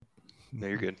No,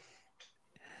 you're good.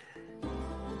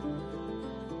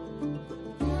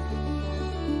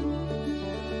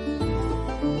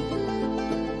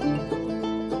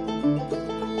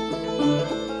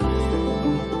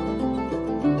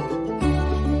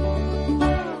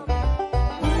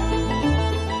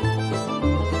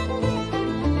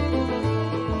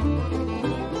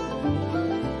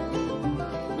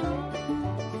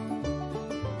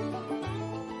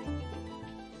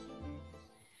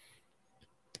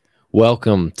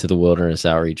 Welcome to the Wilderness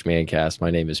Outreach Mancast.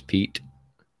 My name is Pete,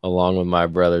 along with my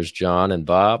brothers John and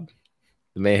Bob.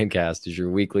 The Mancast is your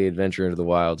weekly adventure into the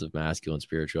wilds of masculine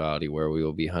spirituality, where we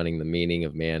will be hunting the meaning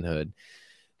of manhood,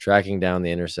 tracking down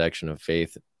the intersection of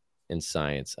faith and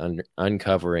science,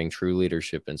 uncovering true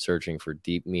leadership, and searching for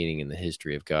deep meaning in the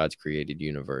history of God's created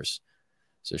universe.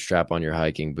 So strap on your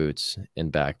hiking boots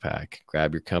and backpack,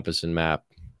 grab your compass and map,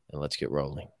 and let's get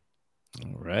rolling.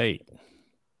 All right.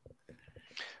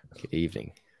 Good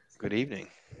evening. Good evening.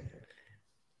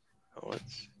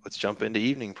 Let's jump into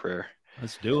evening prayer.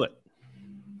 Let's do it.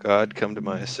 God, come to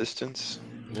my assistance.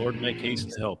 Lord, make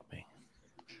haste to help me.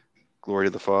 Glory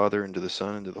to the Father, and to the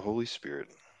Son, and to the Holy Spirit.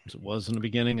 As it was in the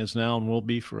beginning, is now, and will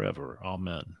be forever.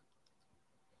 Amen.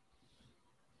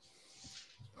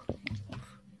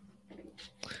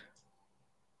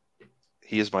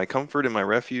 He is my comfort and my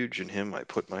refuge. In him I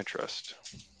put my trust.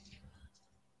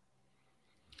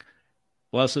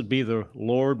 Blessed be the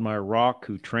Lord, my rock,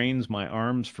 who trains my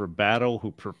arms for battle,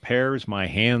 who prepares my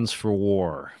hands for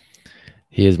war.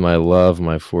 He is my love,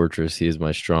 my fortress. He is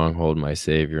my stronghold, my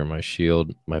savior, my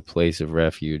shield, my place of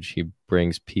refuge. He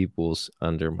brings peoples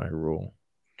under my rule.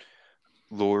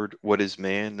 Lord, what is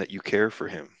man that you care for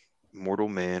him? Mortal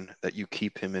man that you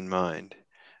keep him in mind?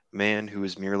 Man who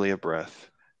is merely a breath,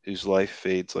 whose life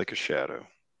fades like a shadow.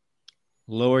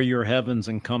 Lower your heavens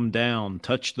and come down.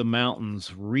 Touch the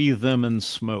mountains, wreathe them in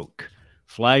smoke.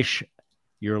 Flash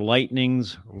your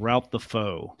lightnings, rout the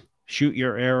foe. Shoot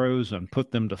your arrows and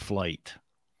put them to flight.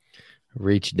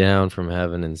 Reach down from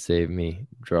heaven and save me.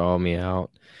 Draw me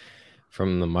out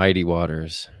from the mighty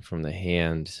waters, from the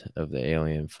hands of the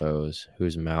alien foes,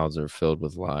 whose mouths are filled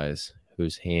with lies,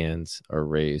 whose hands are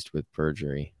raised with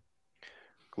perjury.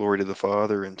 Glory to the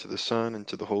Father, and to the Son, and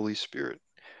to the Holy Spirit,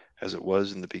 as it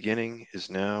was in the beginning,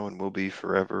 is now, and will be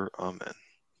forever. Amen.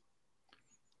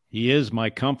 He is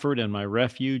my comfort and my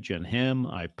refuge. In him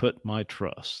I put my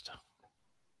trust.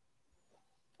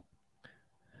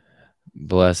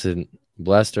 Blessed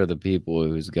are the people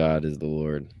whose God is the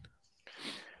Lord.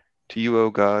 To you,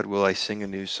 O God, will I sing a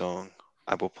new song.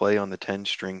 I will play on the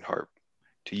 10-stringed harp.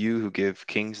 To you who give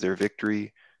kings their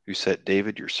victory, who set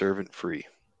David your servant free.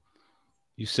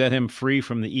 You set him free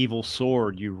from the evil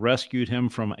sword. You rescued him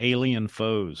from alien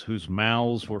foes, whose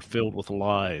mouths were filled with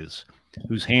lies,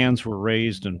 whose hands were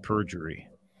raised in perjury.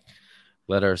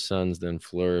 Let our sons then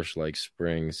flourish like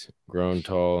springs, grown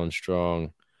tall and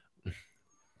strong.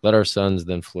 Let our sons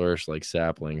then flourish like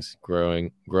saplings,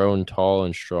 grown tall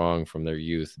and strong from their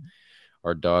youth.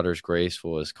 Our daughters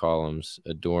graceful as columns,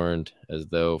 adorned as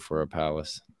though for a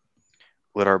palace.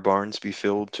 Let our barns be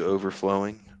filled to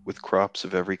overflowing with crops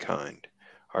of every kind.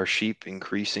 Our sheep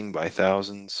increasing by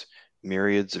thousands,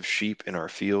 myriads of sheep in our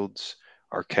fields,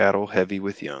 our cattle heavy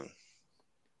with young.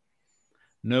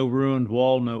 No ruined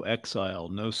wall, no exile,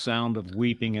 no sound of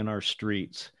weeping in our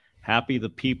streets. Happy the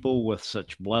people with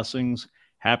such blessings,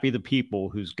 happy the people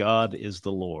whose God is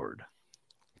the Lord.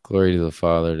 Glory to the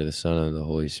Father, to the Son, and to the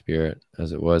Holy Spirit,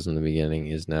 as it was in the beginning,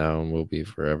 is now, and will be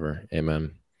forever.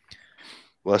 Amen.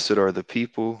 Blessed are the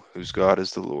people whose God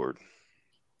is the Lord.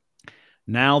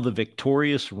 Now the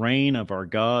victorious reign of our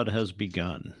God has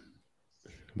begun.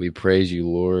 We praise you,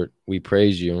 Lord. We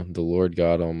praise you, the Lord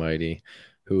God Almighty,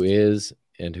 who is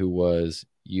and who was.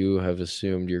 You have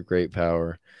assumed your great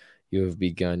power. You have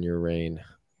begun your reign.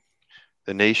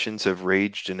 The nations have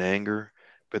raged in anger,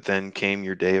 but then came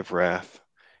your day of wrath,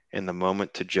 and the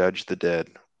moment to judge the dead,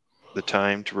 the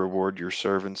time to reward your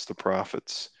servants, the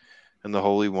prophets, and the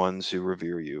holy ones who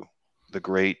revere you, the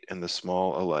great and the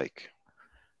small alike.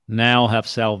 Now have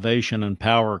salvation and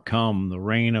power come, the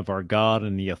reign of our God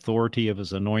and the authority of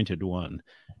his anointed one.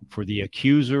 For the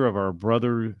accuser of our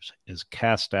brothers is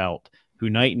cast out, who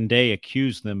night and day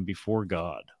accuse them before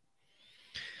God.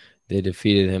 They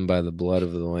defeated him by the blood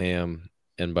of the Lamb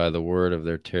and by the word of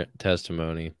their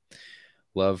testimony.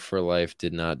 Love for life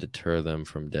did not deter them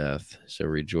from death. So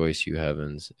rejoice, you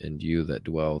heavens, and you that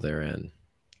dwell therein.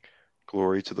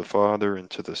 Glory to the Father, and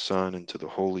to the Son, and to the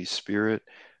Holy Spirit,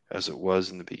 as it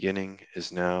was in the beginning,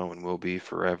 is now, and will be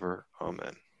forever.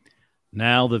 Amen.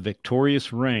 Now the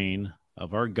victorious reign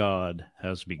of our God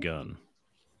has begun.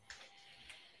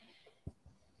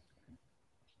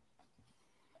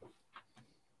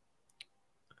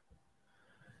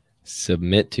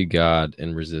 Submit to God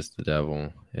and resist the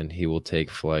devil, and he will take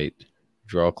flight.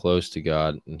 Draw close to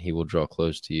God, and he will draw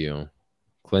close to you.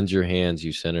 Cleanse your hands,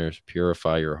 you sinners.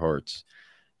 Purify your hearts,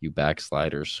 you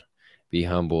backsliders. Be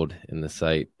humbled in the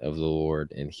sight of the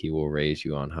Lord, and he will raise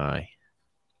you on high.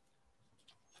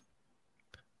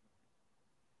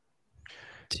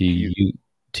 To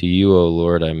you, O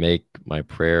Lord, I make my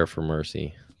prayer for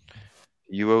mercy.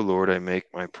 You, O Lord, I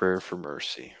make my prayer for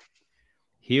mercy.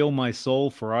 Heal my soul,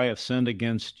 for I have sinned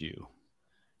against you.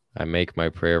 I make my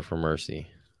prayer for mercy.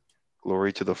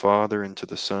 Glory to the Father, and to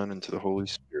the Son, and to the Holy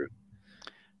Spirit.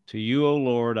 To you, O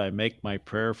Lord, I make my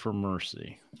prayer for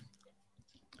mercy.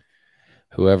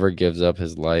 Whoever gives up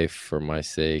his life for my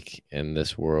sake in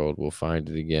this world will find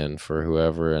it again, for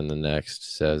whoever in the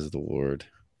next, says the Lord.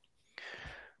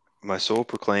 My soul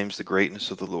proclaims the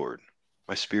greatness of the Lord.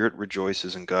 My spirit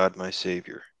rejoices in God my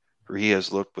Savior, for he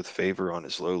has looked with favor on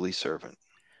his lowly servant.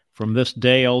 From this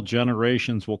day all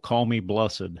generations will call me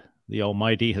blessed. The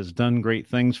Almighty has done great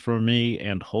things for me,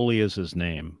 and holy is his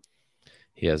name.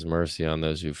 He has mercy on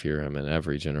those who fear him in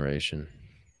every generation.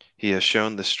 He has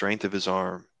shown the strength of his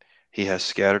arm. He has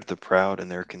scattered the proud in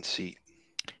their conceit.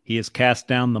 He has cast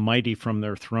down the mighty from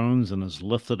their thrones and has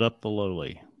lifted up the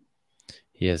lowly.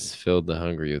 He has filled the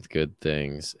hungry with good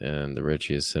things, and the rich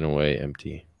he has sent away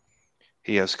empty.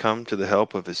 He has come to the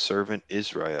help of his servant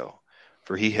Israel,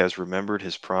 for he has remembered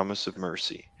his promise of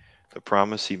mercy, the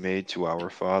promise he made to our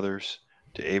fathers,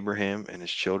 to Abraham and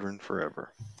his children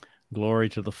forever. Glory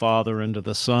to the Father, and to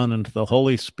the Son, and to the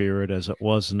Holy Spirit, as it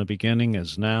was in the beginning,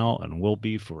 is now, and will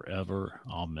be forever.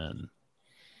 Amen.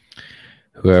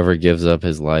 Whoever gives up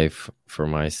his life for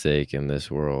my sake in this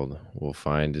world will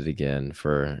find it again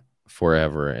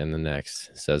forever in the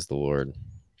next, says the Lord.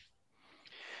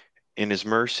 In his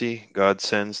mercy, God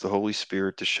sends the Holy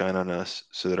Spirit to shine on us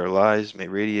so that our lives may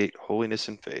radiate holiness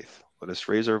and faith. Let us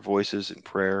raise our voices in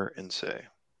prayer and say,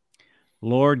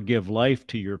 Lord, give life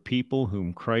to your people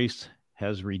whom Christ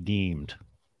has redeemed.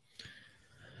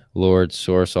 Lord,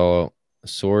 source of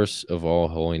all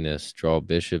holiness, draw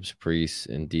bishops, priests,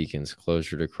 and deacons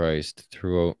closer to Christ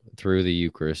through the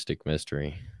Eucharistic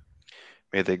mystery.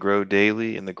 may they grow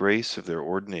daily in the grace of their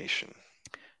ordination.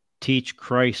 Teach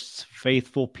Christ's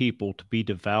faithful people to be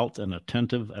devout and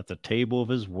attentive at the table of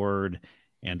his word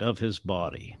and of his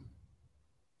body,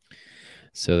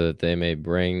 so that they may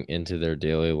bring into their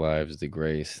daily lives the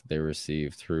grace they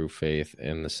receive through faith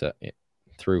and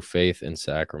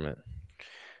sacrament.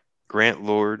 Grant,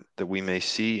 Lord, that we may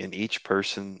see in each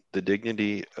person the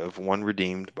dignity of one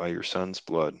redeemed by your Son's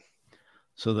blood,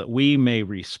 so that we may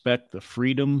respect the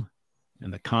freedom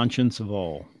and the conscience of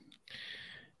all.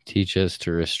 Teach us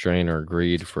to restrain our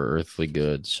greed for earthly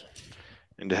goods,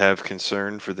 and to have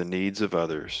concern for the needs of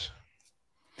others.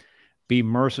 Be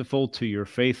merciful to your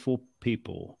faithful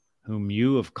people, whom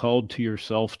you have called to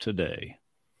yourself today.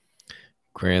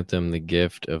 Grant them the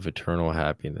gift of eternal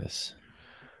happiness.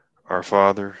 Our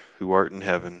Father, who art in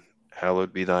heaven,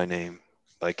 hallowed be thy name.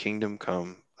 Thy kingdom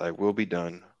come, thy will be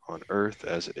done, on earth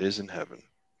as it is in heaven.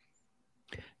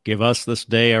 Give us this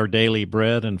day our daily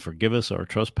bread, and forgive us our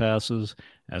trespasses,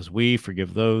 as we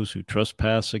forgive those who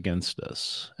trespass against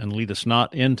us. And lead us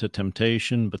not into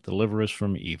temptation, but deliver us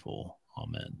from evil.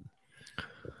 Amen.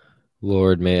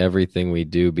 Lord, may everything we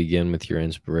do begin with your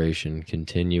inspiration,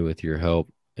 continue with your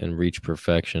help, and reach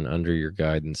perfection under your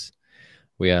guidance.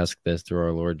 We ask this through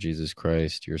our Lord Jesus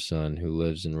Christ, your Son, who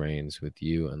lives and reigns with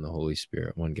you and the Holy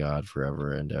Spirit, one God,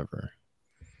 forever and ever.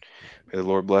 May the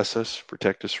Lord bless us,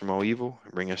 protect us from all evil,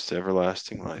 and bring us to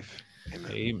everlasting life.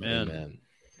 Amen. Amen. Amen.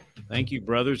 Thank you,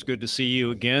 brothers. Good to see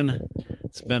you again.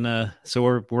 It's been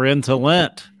so we're into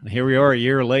Lent. Here we are a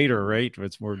year later, right?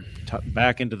 We're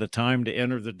back into the time to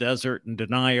enter the desert and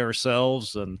deny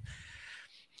ourselves, and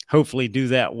hopefully do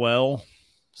that well.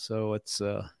 So it's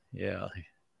yeah.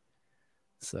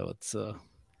 So it's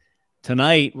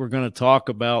tonight we're going to talk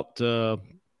about a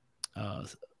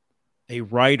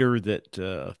writer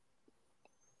that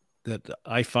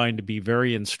I find to be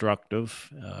very instructive.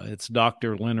 It's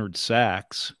Dr. Leonard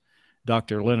Sachs.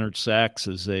 Dr. Leonard Sachs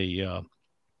is a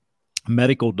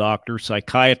medical doctor,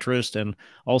 psychiatrist, and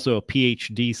also a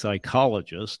PhD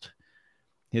psychologist.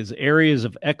 His areas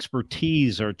of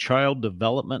expertise are child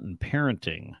development and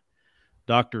parenting.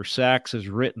 Dr. Sachs has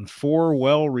written 4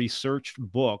 well-researched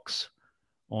books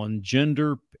on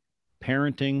gender,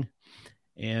 parenting,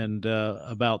 and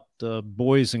about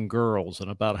boys and girls, and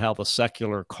about how the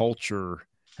secular culture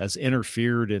has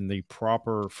interfered in the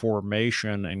proper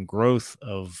formation and growth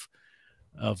of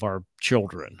our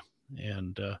children.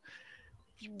 And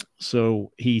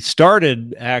so he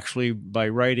started actually by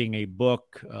writing a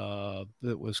book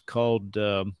that was called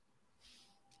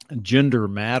Gender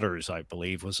Matters, I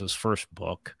believe, was his first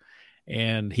book.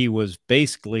 And he was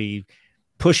basically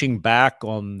pushing back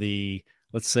on the,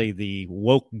 let's say, the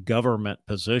woke government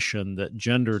position that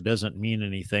gender doesn't mean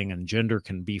anything and gender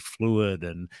can be fluid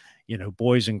and,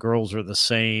 boys and girls are the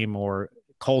same, or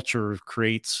culture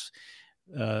creates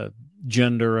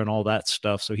gender and all that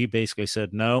stuff. So he basically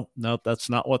said, no, that's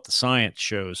not what the science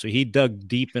shows. So he dug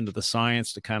deep into the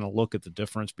science to kind of look at the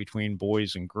difference between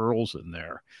boys and girls in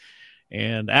there.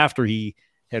 And after he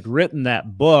had written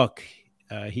that book,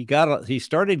 he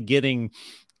started getting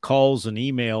calls and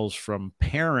emails from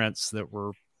parents that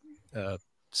were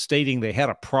stating they had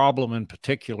a problem in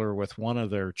particular with one of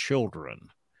their children.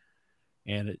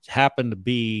 And it happened to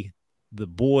be the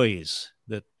boys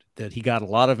that he got a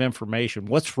lot of information.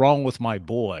 What's wrong with my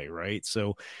boy, right?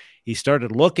 So he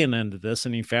started looking into this,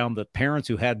 and he found that parents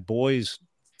who had boys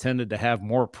tended to have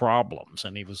more problems.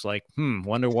 And he was like,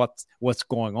 wonder what's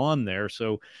going on there.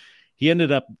 So he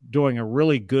ended up doing a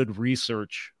really good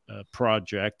research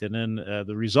project. And then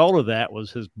the result of that was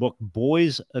his book,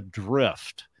 Boys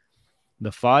Adrift: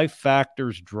 The 5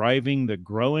 Factors Driving the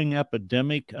Growing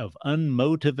Epidemic of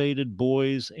Unmotivated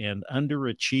Boys and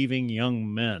Underachieving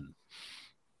Young Men.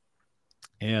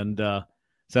 And so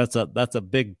that's a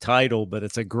big title, but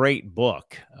it's a great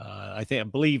book. I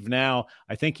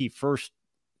think he first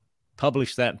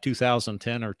published that in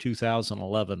 2010 or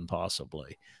 2011,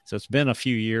 possibly. So it's been a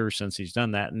few years since he's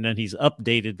done that. And then he's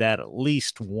updated that at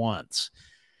least once.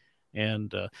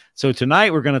 And so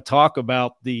tonight we're going to talk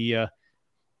about the,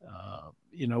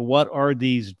 what are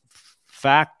these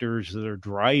factors that are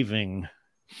driving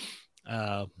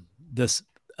this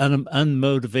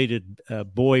unmotivated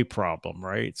boy problem,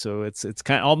 right? So it's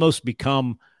kind of almost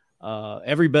become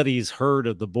everybody's heard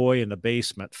of the boy in the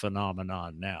basement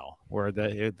phenomenon now, where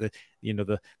the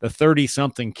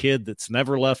 30-something kid that's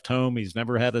never left home, he's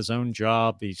never had his own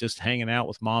job, he's just hanging out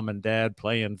with mom and dad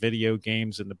playing video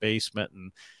games in the basement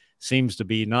and seems to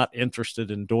be not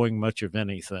interested in doing much of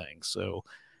anything. So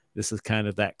this is kind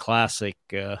of that classic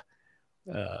the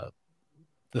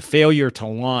failure to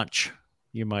launch,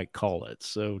 you might call it.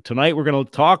 So tonight we're going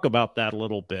to talk about that a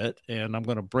little bit, and I'm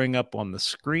going to bring up on the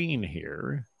screen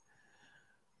here,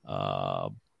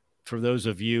 for those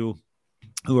of you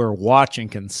who are watching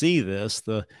can see this,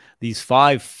 these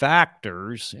 5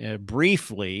 factors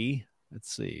briefly.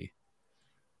 Let's see.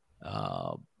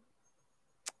 Well,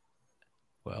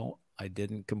 I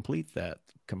didn't complete that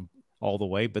all the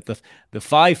way, but the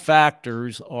 5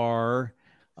 factors are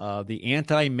the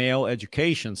anti-male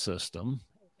education system,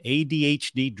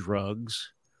 ADHD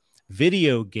drugs,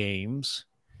 video games,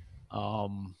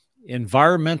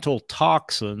 environmental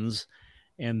toxins,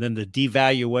 and then the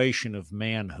devaluation of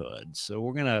manhood. So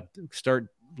we're going to start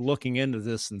looking into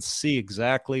this and see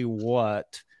exactly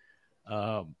what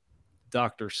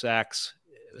Dr. Sachs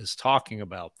is talking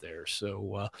about there.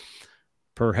 So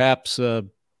perhaps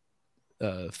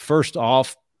first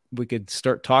off, we could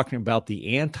start talking about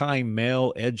the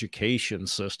anti-male education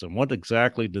system. What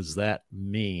exactly does that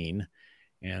mean?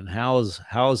 And how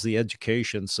is the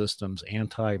education system's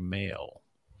anti-male?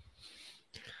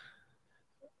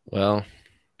 Well,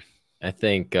 I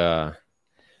think I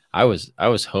was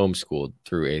homeschooled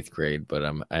through 8th grade, but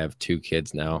I have 2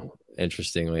 kids now.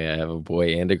 Interestingly, I have a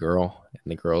boy and a girl,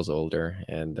 and the girl's older,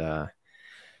 and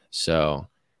so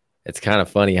it's kind of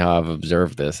funny how I've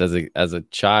observed this as a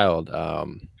child.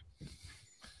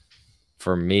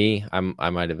 For me, I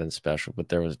might have been special, but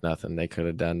there was nothing they could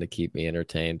have done to keep me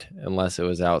entertained unless it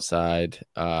was outside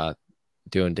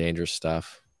doing dangerous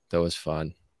stuff that was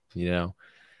fun,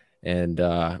 and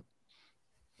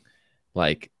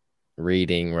like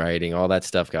reading, writing, all that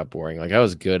stuff got boring. Like I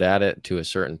was good at it to a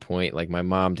certain point. Like my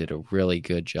mom did a really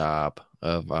good job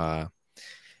of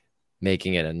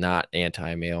making it a not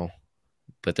anti-male,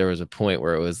 but there was a point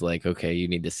where it was like, okay, you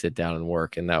need to sit down and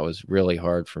work, and that was really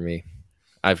hard for me.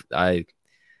 I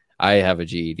have a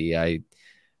GED. I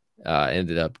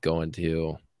ended up going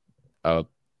to a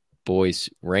boys'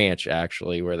 ranch,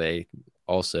 actually, where they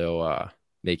also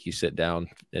make you sit down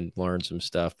and learn some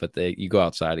stuff, but you go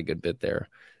outside a good bit there.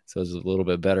 So it's a little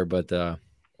bit better. But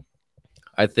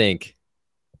I think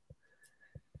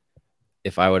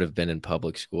if I would have been in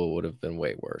public school, it would have been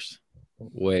way worse,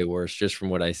 just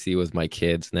from what I see with my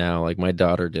kids now. Like my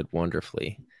daughter did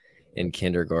wonderfully in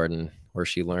kindergarten, where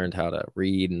she learned how to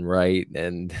read and write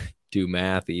and do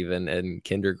math even in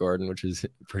kindergarten, which is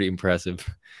pretty impressive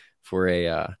for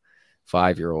a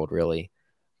 5-year-old, really.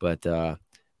 But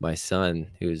my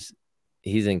son, he's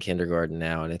in kindergarten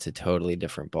now, and it's a totally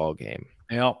different ball game.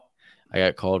 Yeah. I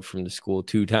got called from the school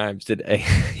 2 times today.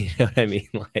 You know what I mean?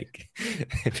 Like,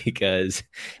 because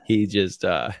he just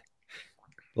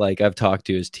Like I've talked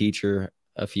to his teacher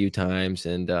a few times,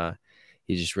 and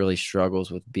he just really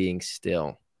struggles with being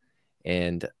still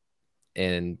and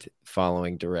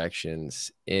following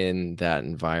directions in that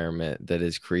environment that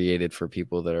is created for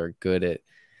people that are good at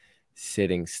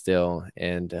sitting still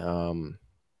and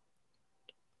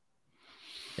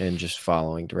just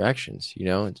following directions. You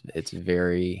know, it's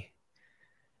very,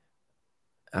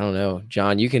 I don't know,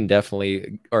 John, you can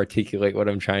definitely articulate what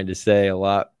I'm trying to say a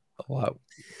lot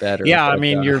better. Yeah, I But,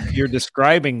 mean, you're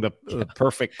describing the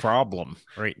perfect problem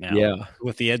right now yeah.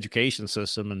 with the education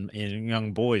system and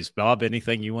young boys. Bob,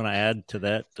 anything you want to add to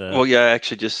that? Well, yeah,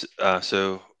 actually, just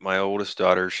so my oldest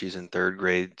daughter, she's in third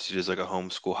grade. She does like a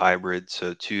homeschool hybrid.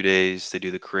 So 2 days they do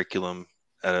the curriculum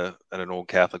at an old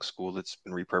Catholic school that's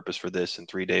been repurposed for this, and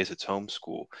 3 days it's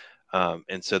homeschool.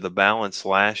 And so the balance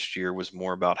last year was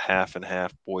more about half and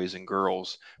half boys and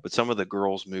girls, but some of the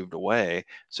girls moved away.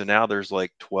 So now there's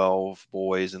like 12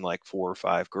 boys and like 4 or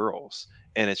 5 girls.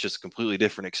 And it's just a completely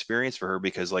different experience for her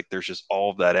because like there's just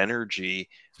all of that energy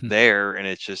there, and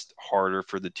it's just harder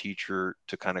for the teacher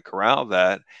to kind of corral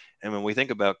that. And when we think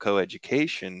about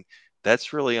coeducation,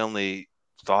 that's really only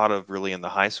thought of really in the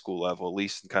high school level, at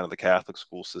least in kind of the Catholic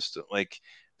school system. Like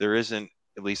there isn't,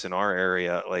 at least in our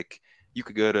area, like you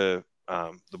could go to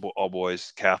all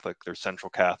boys Catholic, there's Central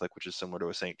Catholic, which is similar to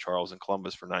a St. Charles and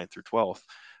Columbus for 9th through 12th.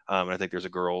 And I think there's a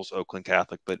girls Oakland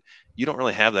Catholic, but you don't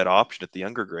really have that option at the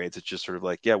younger grades. It's just sort of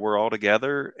like, yeah, we're all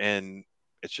together, and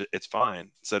it's fine.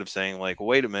 Instead of saying like, well,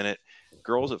 wait a minute,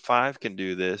 girls at 5 can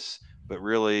do this, but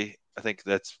really, I think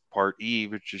that's part E,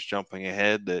 which is jumping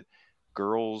ahead. That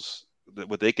girls, that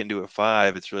what they can do at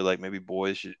 5, it's really like maybe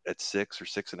boys at 6 or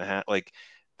 6.5. Like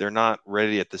they're not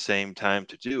ready at the same time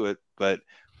to do it, but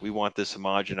we want this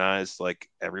homogenized. Like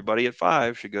everybody at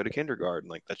 5 should go to kindergarten.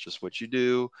 Like that's just what you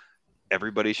do.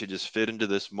 Everybody should just fit into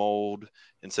this mold,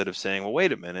 instead of saying, well,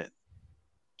 wait a minute,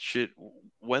 should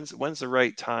when's the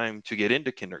right time to get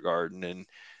into kindergarten, and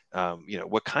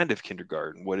what kind of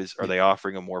kindergarten, what is, are they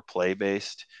offering a more play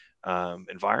based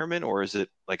environment, or is it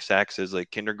like Sack says,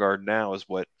 like kindergarten now is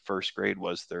what first grade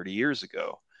was 30 years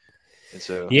ago? And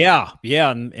so Yeah,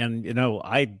 and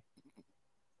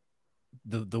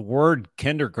the word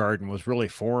kindergarten was really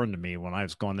foreign to me when I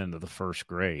was going into the first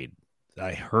grade.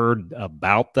 I heard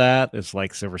about that. It's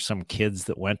like there were some kids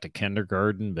that went to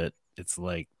kindergarten, but it's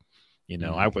like,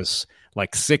 I was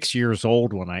like 6 years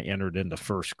old when I entered into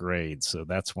first grade. So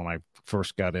that's when I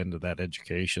first got into that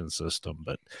education system.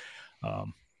 But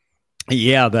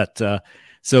yeah,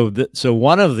 so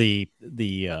one of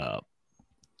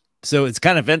so it's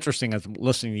kind of interesting as I'm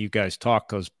listening to you guys talk,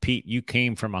 because Pete, you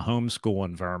came from a homeschool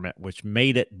environment, which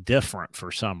made it different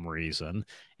for some reason.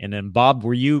 And then Bob,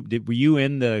 were you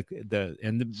in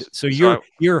so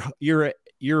you're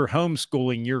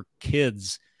homeschooling your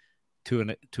kids to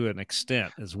an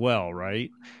extent as well,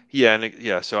 right? Yeah, and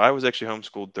yeah, so I was actually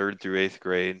homeschooled 3rd through 8th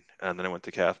grade, and then I went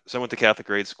to Catholic. So I went to Catholic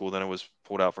grade school, then I was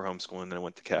pulled out for homeschooling, then I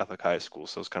went to Catholic high school.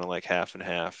 So it's kind of like half and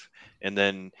half. And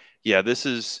then, yeah, this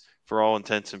is for all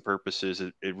intents and purposes,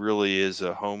 it really is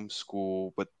a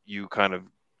homeschool, but you kind of,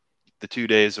 the 2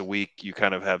 days a week, you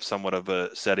kind of have somewhat of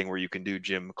a setting where you can do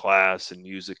gym class and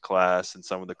music class and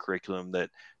some of the curriculum, that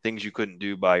things you couldn't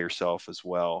do by yourself as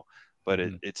well. But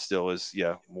it still is,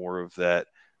 yeah, more of that,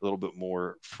 a little bit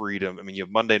more freedom. I mean, you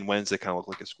have Monday and Wednesday kind of look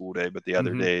like a school day, but the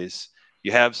other days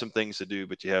you have some things to do,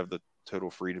 but you have the total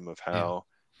freedom of how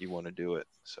you want to do it.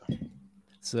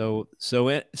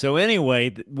 So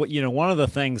anyway, one of the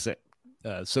things that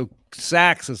so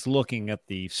Sachs is looking at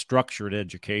the structured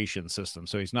education system.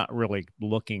 So he's not really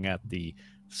looking at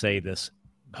this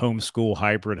homeschool,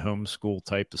 hybrid homeschool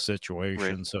type of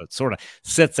situation. Right. So it sort of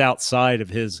sits outside of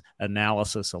his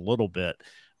analysis a little bit.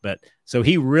 But so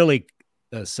he really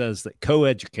says that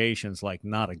coeducation is like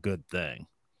not a good thing.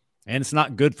 And it's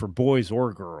not good for boys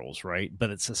or girls, right? But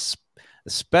it's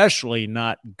especially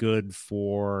not good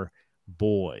for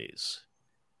boys.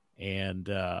 And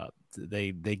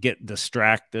they get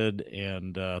distracted,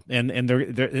 and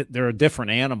they're a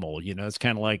different animal. It's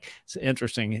kind of like, it's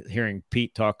interesting hearing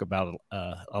Pete talk about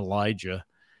Elijah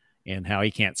and how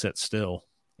he can't sit still.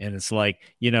 And it's like,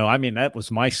 I mean, that was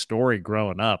my story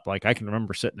growing up. Like I can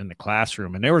remember sitting in the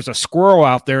classroom and there was a squirrel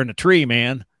out there in the tree,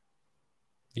 man.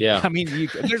 Yeah. I mean,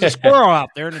 there's a squirrel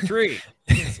out there in the tree.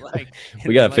 It's like,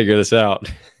 we got to figure this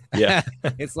out. Yeah.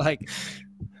 It's like,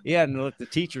 yeah, and the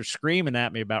teacher's screaming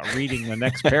at me about reading the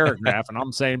next paragraph, and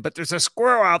I'm saying, but there's a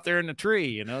squirrel out there in the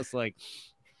tree, it's like,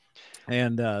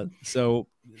 and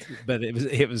but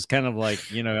it was kind of like,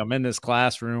 I'm in this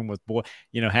classroom with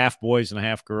half boys and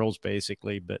half girls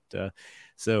basically, but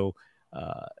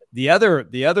The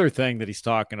other thing that he's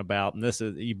talking about, and this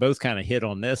is, you both kind of hit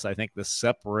on this, I think the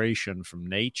separation from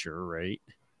nature, right?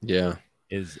 Yeah.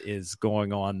 Is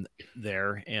going on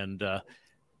there. And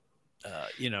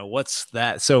what's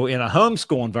that? So in a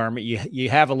homeschool environment, you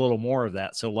have a little more of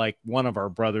that. So like one of our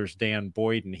brothers, Dan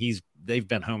Boyd, and they've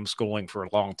been homeschooling for a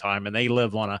long time, and they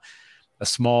live on a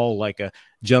small, like a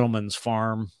gentleman's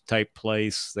farm type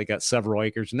place. They got several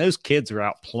acres, and those kids are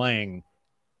out playing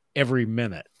every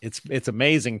minute. It's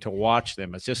amazing to watch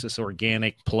them. It's just this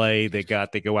organic play they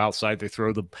got. They go outside, they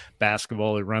throw the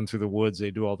basketball, they run through the woods,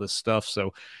 they do all this stuff.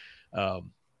 So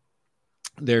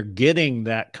they're getting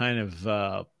that kind of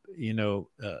a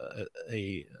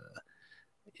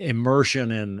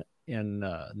immersion in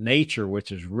nature,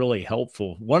 which is really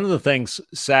helpful. One of the things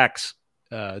Sachs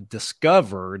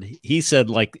discovered, he said,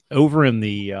 like over in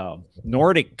the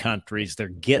Nordic countries, they're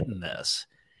getting this,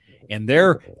 and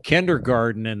their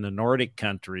kindergarten in the Nordic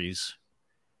countries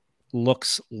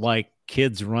looks like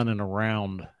kids running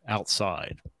around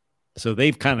outside. So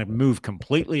they've kind of moved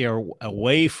completely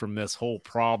away from this whole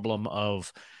problem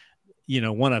of,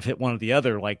 one of hit one of the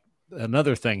other. Like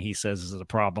another thing he says is a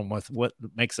problem with what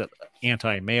makes it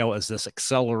anti-male is this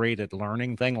accelerated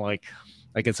learning thing. Like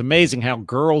it's amazing how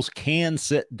girls can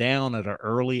sit down at an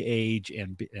early age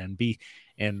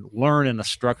and learn in a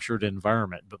structured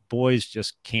environment, but boys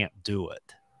just can't do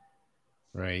it.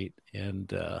 Right.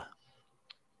 And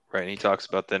Right, and he talks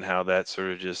about then how that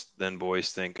sort of just then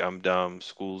boys think I'm dumb,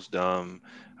 school's dumb,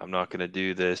 I'm not going to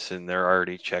do this, and they're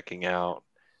already checking out.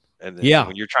 And then yeah,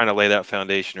 when you're trying to lay that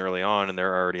foundation early on, and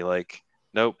they're already like,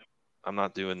 nope, I'm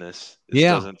not doing this. This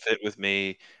yeah, doesn't fit with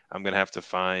me. I'm going to have to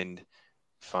find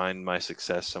my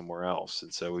success somewhere else.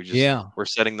 And so yeah. we're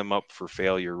setting them up for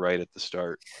failure right at the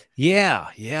start. Yeah,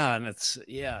 and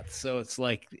so it's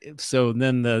like, so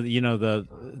then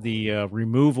the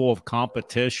removal of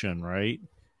competition, right?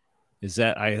 Is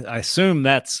that, I assume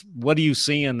that's what are you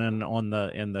seeing in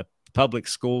the public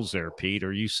schools there, Pete?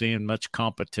 Are you seeing much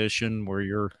competition where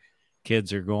your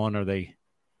kids are going? Are they?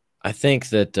 I think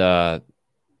that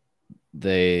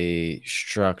they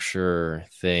structure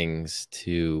things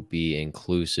to be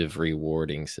inclusive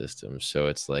rewarding systems. So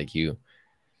it's like you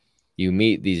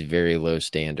meet these very low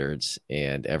standards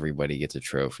and everybody gets a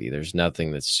trophy. There's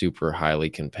nothing that's super highly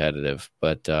competitive,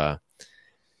 but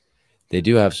they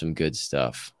do have some good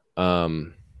stuff.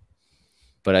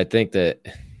 But I think that,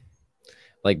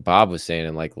 like Bob was saying,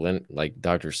 and like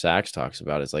Dr. Sachs talks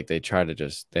about, it's like they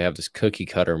have this cookie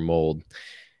cutter mold,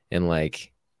 and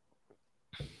like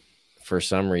for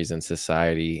some reason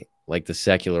society, like the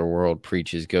secular world,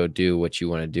 preaches go do what you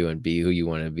want to do and be who you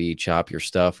want to be, chop your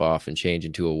stuff off and change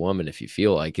into a woman if you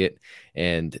feel like it,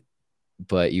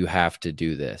 but you have to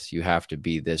do this, you have to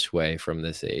be this way from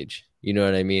this age, you know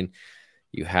what I mean?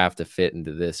 You have to fit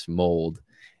into this mold,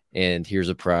 and here's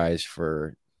a prize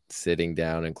for sitting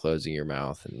down and closing your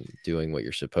mouth and doing what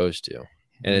you're supposed to.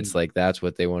 And it's like that's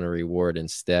what they want to reward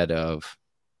instead of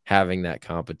having that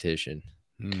competition.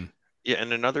 Yeah,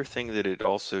 and another thing that it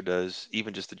also does,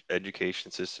 even just the education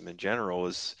system in general,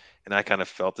 is, and I kind of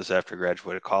felt this after I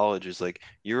graduated college, is like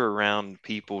you're around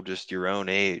people just your own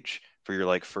age for your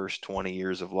like first 20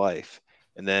 years of life.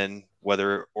 And then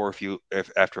whether or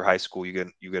if after high school you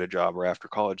get a job, or after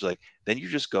college, like then you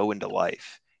just go into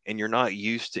life and you're not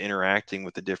used to interacting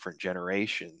with the different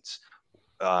generations,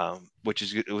 which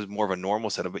is, it was more of a normal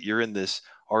setup. But you're in this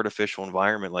artificial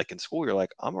environment, like in school, you're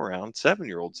like, I'm around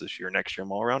 7-year-olds this year. Next year,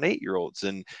 I'm all around 8-year-olds,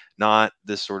 and not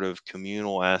this sort of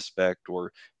communal aspect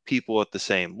or people at the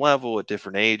same level at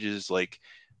different ages. Like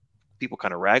people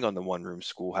kind of rag on the one room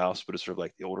schoolhouse, but it's sort of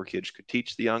like the older kids could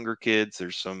teach the younger kids.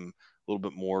 There's some a little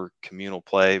bit more communal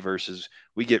play versus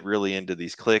we get really into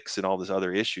these cliques and all these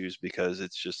other issues because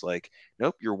it's just like,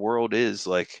 nope, your world is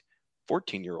like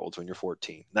 14-year-olds when you're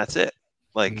 14. That's it.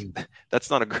 Like that's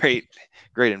not a great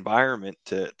environment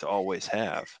to always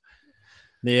have.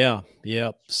 Yeah,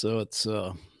 yeah. So it's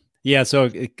yeah. So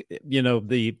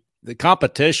the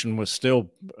competition was still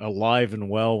alive and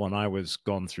well when I was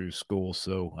going through school.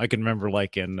 So I can remember,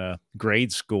 like in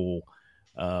grade school,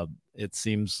 it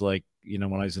seems like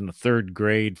when I was in the third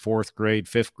grade, fourth grade,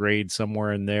 fifth grade,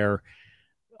 somewhere in there,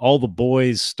 all the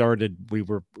boys started.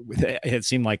 It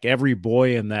seemed like every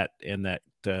boy in that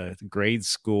grade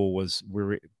school we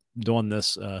were doing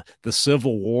this the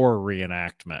Civil War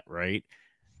reenactment, right?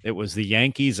 It was the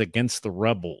Yankees against the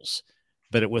Rebels,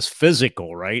 but it was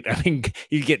physical, right? I mean,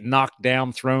 you get knocked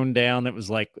down, thrown down. It was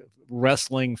like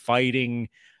wrestling, fighting,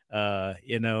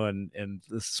 and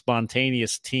the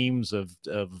spontaneous teams of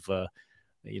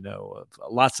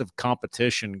lots of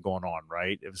competition going on,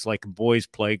 right? It was like a boys'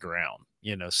 playground,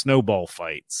 snowball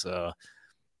fights.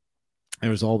 there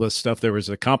was all this stuff. There was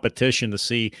a competition to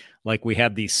see, like, we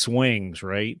had these swings,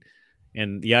 right?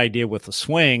 And the idea with the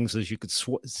swings is you could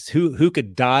who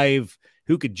could dive,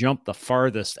 who could jump the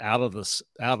farthest out of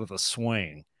the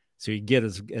swing. So you get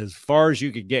as far as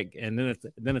you could get, and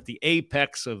then at the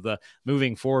apex of the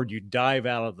moving forward, you dive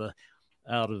out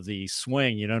of the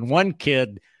swing. You know, and one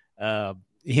kid,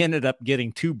 he ended up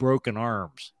getting 2 broken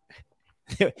arms.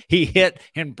 He hit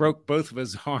and broke both of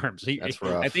his arms. That's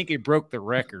rough. I think he broke the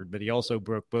record, but he also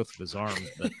broke both of his arms.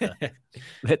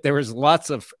 But there was lots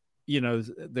of,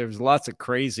 there's lots of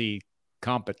crazy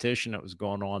competition that was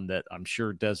going on that I'm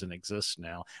sure doesn't exist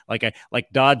now. Like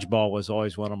dodgeball was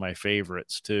always one of my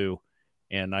favorites too.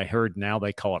 And I heard now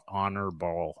they call it honor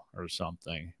ball or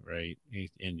something, right?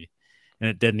 And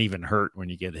it didn't even hurt when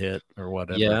you get hit or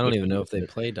whatever. Yeah, I don't even know if they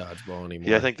play dodgeball anymore.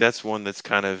 Yeah, I think that's one that's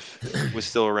kind of was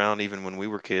still around even when we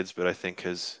were kids, but I think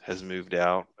has moved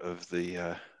out of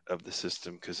the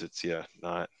system because it's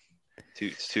not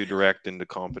it's too direct into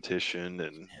competition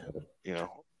and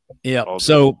Yeah.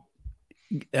 So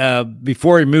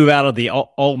before we move out of the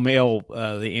all male,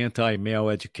 the anti-male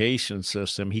education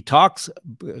system,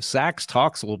 Sachs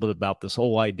talks a little bit about this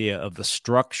whole idea of the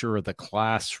structure of the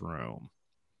classroom.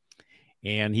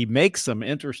 And he makes some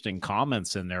interesting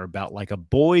comments in there about, like, a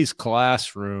boys'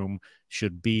 classroom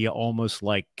should be almost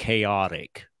like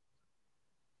chaotic.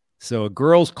 So a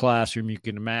girls' classroom, you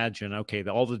can imagine, okay,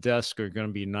 all the desks are going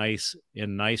to be nice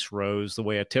in nice rows, the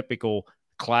way a typical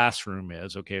classroom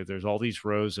is. Okay, there's all these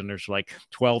rows, and there's like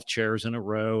 12 chairs in a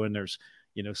row, and there's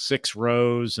 6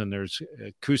 rows, and there's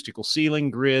acoustical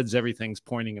ceiling grids. Everything's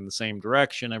pointing in the same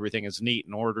direction. Everything is neat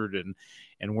and ordered.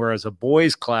 And whereas a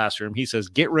boys' classroom, he says,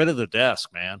 get rid of the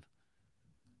desk, man.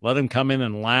 Let them come in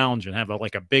and lounge and have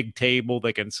like a big table.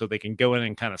 So they can go in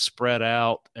and kind of spread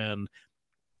out and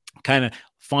kind of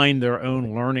find their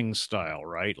own learning style,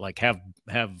 right? Like have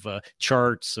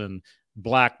charts and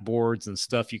blackboards and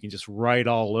stuff you can just write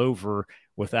all over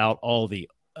without all the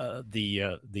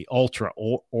ultra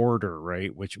order,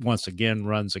 right? Which once again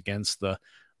runs against the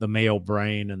male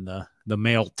brain and the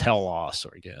male telos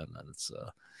again. And it's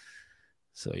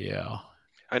so yeah.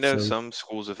 I know some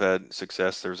schools have had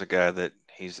success. There's a guy that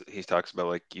he talks about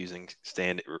like using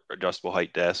adjustable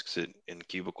height desks in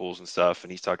cubicles and stuff,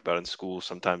 and he's talked about in schools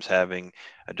sometimes having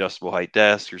adjustable height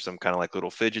desks or some kind of like little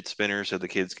fidget spinners so the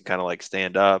kids can kind of like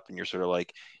stand up and you're sort of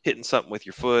like hitting something with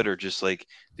your foot, or just like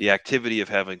the activity of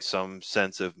having some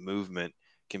sense of movement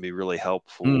can be really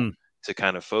helpful to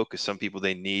kind of focus. Some people,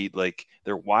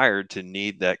 they're wired to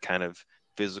need that kind of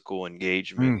physical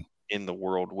engagement in the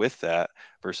world with that,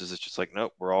 versus it's just like,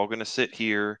 nope, we're all going to sit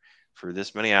here for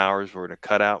this many hours. We're going to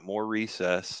cut out more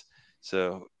recess.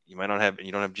 So you don't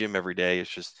have gym every day. It's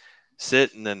just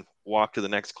sit and then walk to the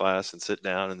next class and sit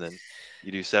down. And then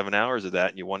you do 7 hours of that.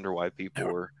 And you wonder why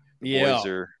boys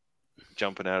are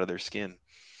jumping out of their skin.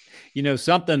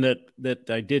 Something that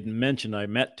I didn't mention, I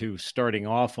meant to starting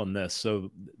off on this. So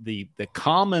the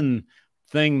common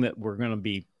thing that we're going to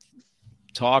be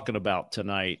talking about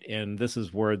tonight, and this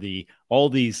is where all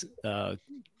these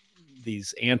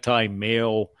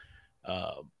anti-male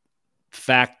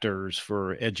factors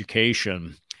for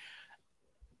education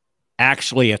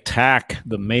actually attack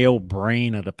the male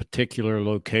brain at a particular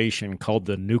location called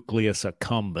the nucleus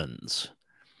accumbens.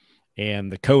 And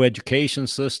the co-education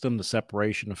system, the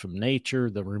separation from nature,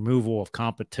 the removal of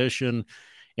competition,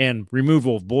 and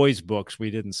removal of boys' books. We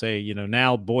didn't say,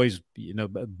 now boys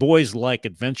like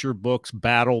adventure books,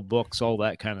 battle books, all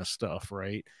that kind of stuff,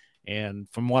 right? And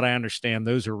from what I understand,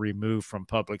 those are removed from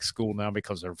public school now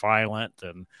because they're violent.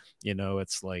 And,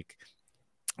 it's like,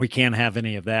 we can't have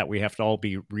any of that. We have to all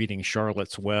be reading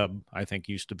Charlotte's Web, I think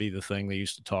used to be the thing they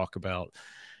used to talk about.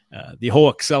 The whole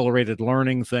accelerated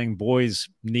learning thing, boys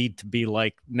need to be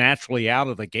like naturally out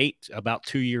of the gate about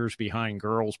 2 years behind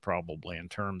girls probably in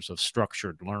terms of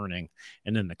structured learning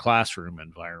and in the classroom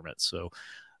environment. So,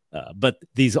 but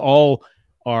these all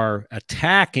are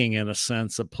attacking, in a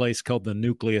sense, a place called the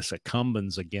nucleus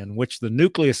accumbens again, which the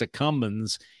nucleus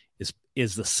accumbens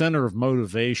is the center of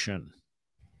motivation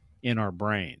in our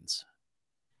brains.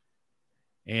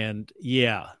 And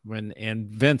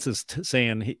Vince is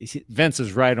saying Vince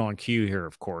is right on cue here,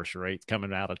 of course, right?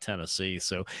 Coming out of Tennessee.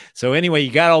 So anyway,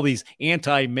 you got all these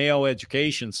anti-male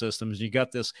education systems. You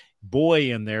got this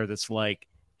boy in there that's like,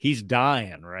 he's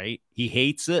dying, right? He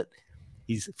hates it.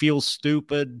 He feels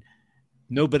stupid.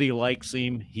 Nobody likes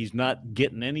him. He's not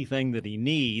getting anything that he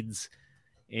needs.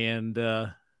 And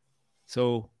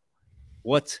so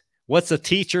what's a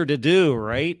teacher to do,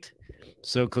 right?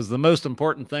 So, because the most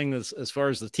important thing as far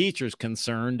as the teacher's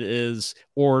concerned is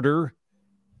order,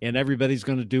 and everybody's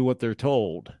going to do what they're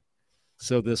told.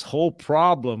 So this whole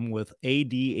problem with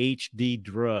ADHD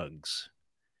drugs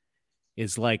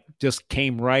is like just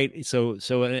came right. So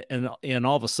and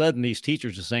all of a sudden these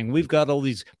teachers are saying we've got all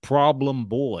these problem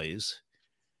boys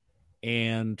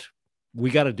and we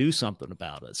got to do something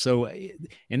about it. So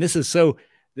and this is so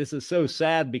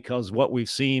sad because what we've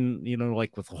seen, you know,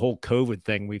 like with the whole COVID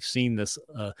thing, we've seen this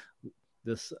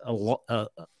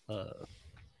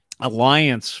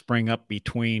alliance spring up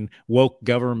between woke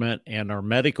government and our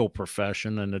medical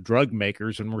profession and the drug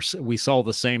makers, and we saw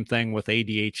the same thing with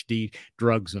ADHD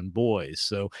drugs and boys.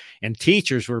 So, and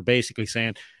teachers were basically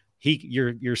saying,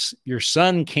 your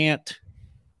son can't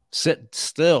sit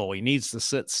still; he needs to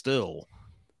sit still.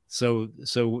 So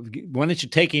why don't you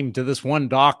take him to this one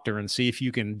doctor and see if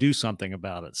you can do something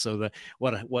about it? So that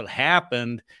what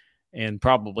happened, and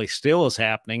probably still is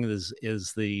happening,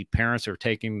 is the parents are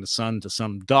taking the son to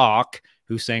some doc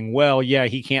who's saying, well, yeah,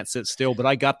 he can't sit still, but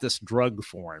I got this drug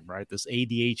for him, right? This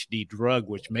ADHD drug,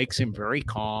 which makes him very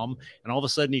calm, and all of a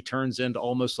sudden he turns into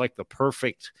almost like the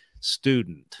perfect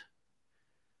student.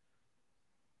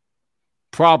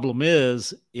 Problem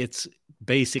is, it's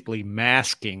basically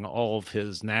masking all of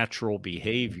his natural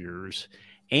behaviors,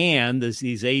 and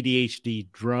these ADHD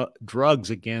drugs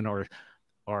again are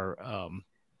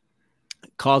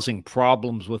causing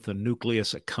problems with the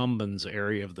nucleus accumbens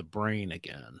area of the brain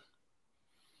again.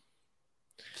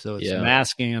 So it's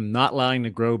masking him, not allowing to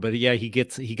grow. But yeah, he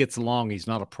gets along. He's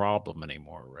not a problem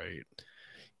anymore, right?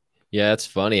 Yeah, it's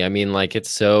funny. I mean, like, it's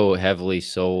so heavily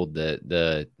sold that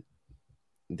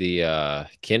the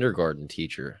kindergarten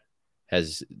teacher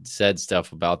has said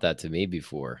stuff about that to me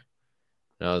before.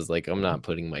 And I was like, I'm not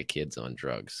putting my kids on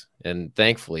drugs. And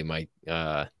thankfully my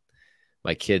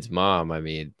kid's mom, I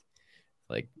mean,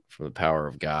 like, from the power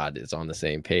of God, is on the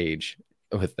same page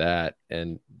with that.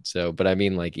 And so, but I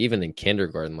mean, like, even in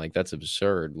kindergarten, like, that's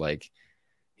absurd. Like,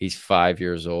 he's 5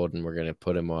 years old and we're going to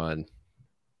put him on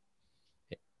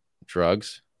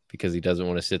drugs because he doesn't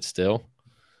want to sit still.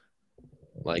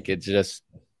 Like, it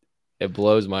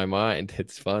blows my mind.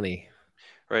 It's funny.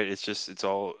 Right. It's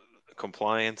all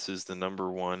compliance is the number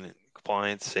one.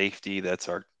 Compliance, safety, that's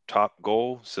our top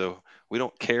goal. So we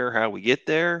don't care how we get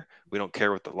there. We don't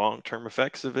care what the long term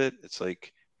effects of it. It's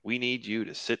like we need you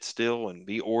to sit still and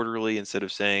be orderly instead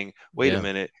of saying, wait a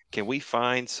minute, can we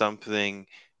find something?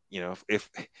 If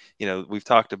we've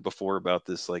talked before about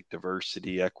this, like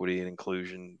diversity, equity, and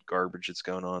inclusion garbage that's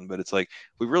going on, but it's like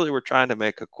we really were trying to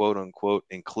make a quote unquote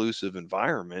inclusive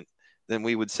environment, then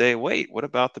we would say, wait, what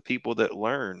about the people that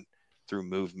learn through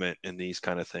movement and these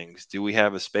kind of things? Do we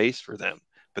have a space for them?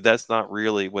 But that's not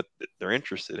really what they're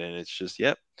interested in. It's just,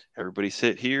 yep, everybody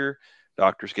sit here.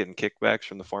 Doctors getting kickbacks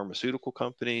from the pharmaceutical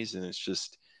companies. And it's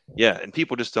just, yeah. And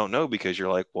people just don't know because you're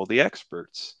like, well, the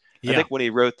experts. I think when he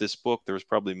wrote this book, there was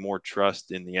probably more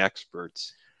trust in the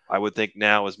experts. I would think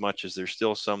now, as much as there's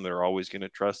still some that are always going to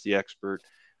trust the expert,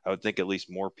 I would think at least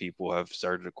more people have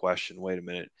started to question, wait a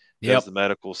minute, does the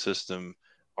medical system,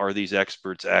 are these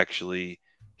experts actually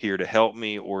here to help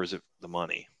me, or is it the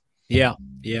money? Yeah.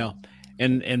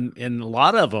 And a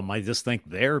lot of them, I just think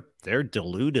they're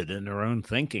deluded in their own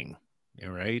thinking.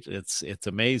 Right? It's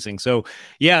amazing. So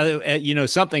yeah,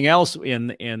 something else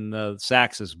in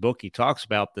Sachs's book, he talks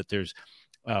about that there's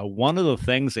one of the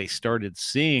things they started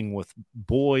seeing with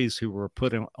boys who were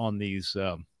put on these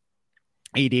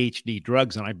ADHD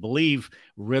drugs, and I believe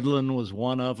Ritalin was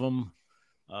one of them.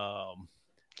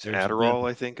 Adderall,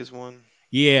 I think, is one.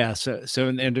 Yeah. So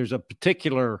and there's a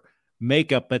particular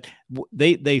makeup, but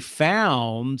they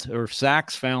found, or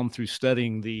Sachs found through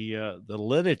studying the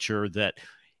literature, that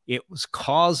it was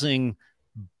causing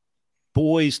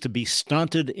boys to be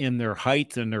stunted in their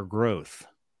height and their growth.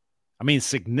 I mean,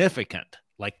 significant,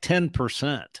 like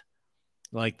 10%.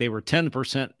 Like they were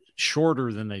 10%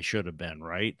 shorter than they should have been,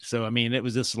 right? So, I mean, it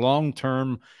was this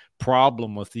long-term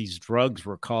problem with these drugs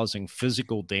were causing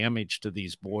physical damage to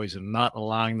these boys and not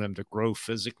allowing them to grow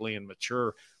physically and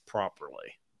mature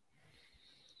properly.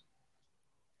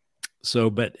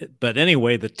 So, but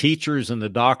anyway, the teachers and the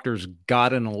doctors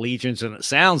got an allegiance, and it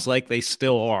sounds like they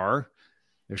still are.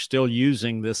 They're still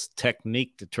using this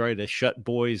technique to try to shut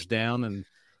boys down and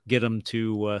get them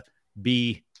to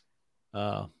be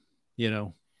a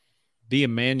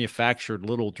manufactured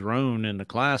little drone in the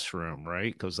classroom,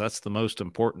 right? Because that's the most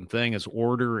important thing, is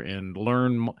order and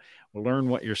learn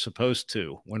what you're supposed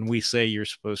to when we say you're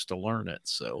supposed to learn it.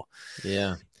 So,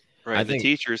 yeah. Right. I think the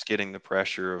teacher's getting the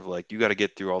pressure of like, you got to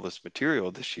get through all this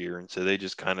material this year. And so they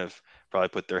just kind of probably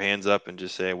put their hands up and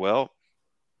just say, well,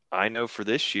 I know for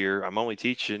this year, I'm only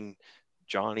teaching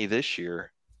Johnny this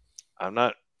year. I'm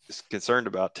not is concerned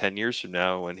about 10 years from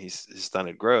now when he's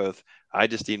stunted growth. I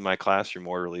just need my classroom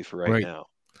orderly for right now.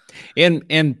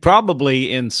 And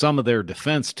probably in some of their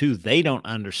defense too, they don't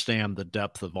understand the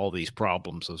depth of all these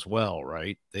problems as well,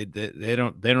 right? They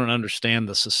don't understand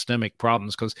the systemic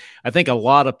problems, because I think a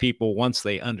lot of people, once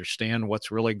they understand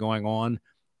what's really going on,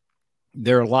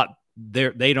 they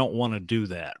don't want to do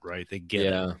that, right? They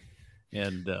get it.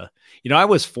 And I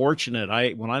was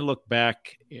fortunate. When I look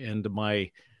back into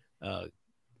my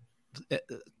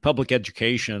public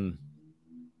education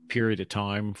period of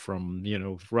time from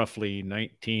roughly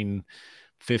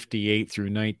 1958 through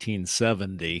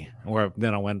 1970, or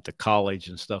then I went to college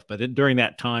and stuff. But during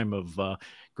that time of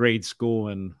grade school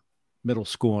and middle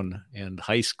school and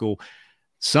high school,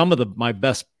 some of my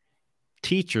best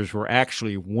teachers were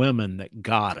actually women that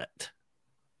got it.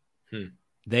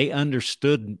 They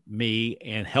understood me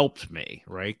and helped me,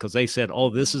 right? Because they said,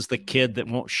 oh, this is the kid that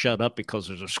won't shut up because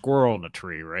there's a squirrel in the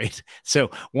tree, right?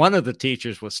 So one of the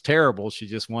teachers was terrible.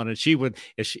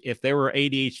 If there were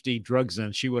ADHD drugs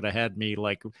in, she would have had me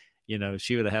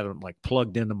she would have had them like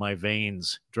plugged into my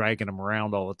veins, dragging them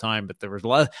around all the time. But there was a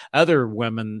lot of other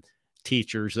women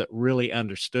teachers that really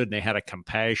understood, and they had a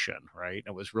compassion, right?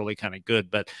 It was really kind of good.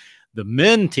 But the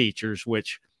men teachers,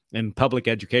 which in public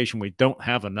education we don't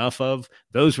have enough of,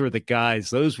 those were the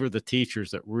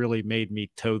teachers that really made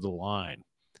me toe the line.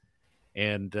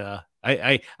 And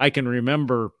I can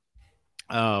remember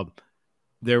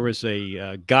there was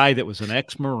a guy that was an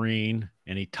ex-Marine,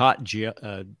 and he taught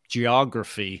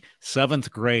geography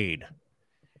 7th grade,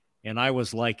 and I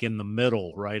was like in the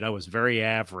middle, right? I was very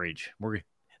average.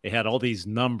 They had all these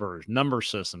number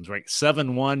systems, right?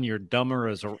 7-1,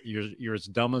 you're as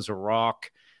dumb as a rock.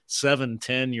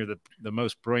 7-10, you're the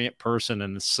most brilliant person,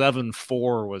 and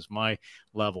 7-4 was my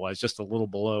level. I was just a little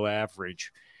below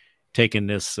average taking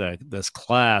this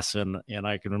class, and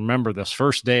I can remember this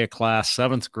first day of class,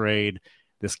 7th grade.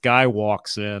 This guy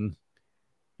walks in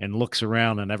and looks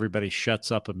around, and everybody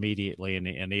shuts up immediately.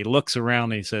 And he looks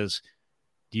around and he says,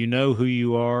 "Do you know who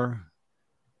you are?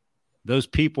 Those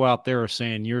people out there are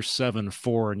saying you're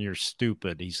 7-4 and you're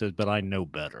stupid." He says, "But I know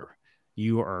better.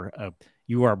 You are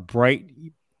a bright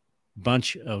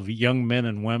bunch of young men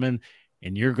and women,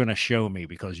 and you're going to show me,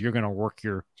 because you're going to work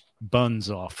your buns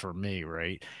off for me,"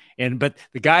 right? But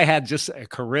the guy had just a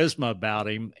charisma about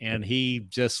him, and he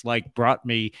just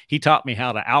he taught me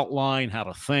how to outline, how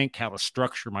to think, how to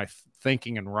structure my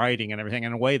thinking and writing and everything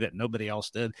in a way that nobody else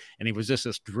did. And he was just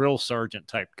this drill sergeant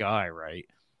type guy, right?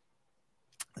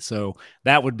 So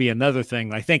that would be another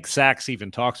thing. I think Sachs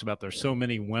even talks about there's so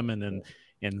many women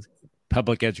in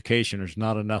public education, there's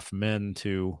not enough men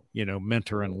to,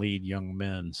 mentor and lead young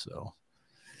men.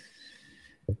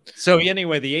 So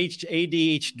anyway, the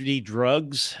ADHD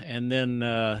drugs, and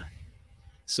then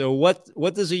so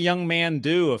what does a young man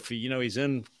do if he's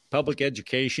in public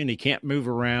education? He can't move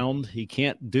around, he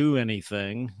can't do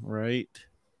anything, right?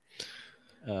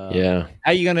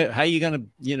 How you gonna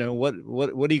what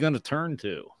are you gonna turn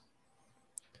to?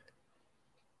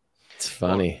 It's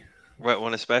funny. Well,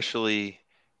 when especially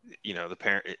the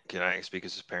parent, can I speak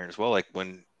as a parent as well? Like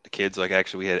when the kids, like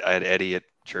actually I had Eddie at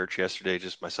church yesterday,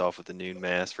 just myself at the noon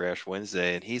mass for Ash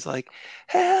Wednesday, and he's like,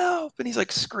 "Help!" and he's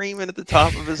like screaming at the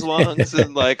top of his lungs,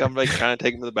 and like I'm like trying to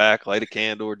take him to the back, light a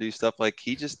candle, or do stuff. Like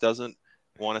he just doesn't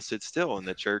want to sit still, and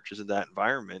the church isn't that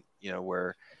environment,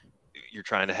 where you're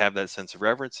trying to have that sense of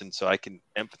reverence. And so I can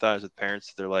empathize with parents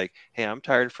that they're like, "Hey, I'm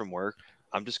tired from work.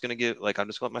 I'm just going to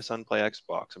let my son play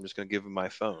Xbox. I'm just going to give him my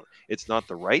phone." It's not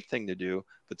the right thing to do,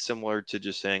 but similar to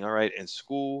just saying, all right, in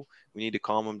school, we need to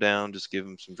calm him down, just give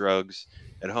him some drugs.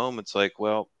 At home, it's like,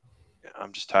 well,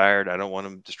 I'm just tired. I don't want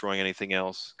him destroying anything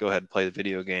else. Go ahead and play the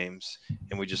video games.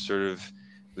 And we just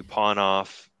we pawn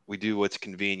off. We do what's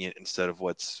convenient instead of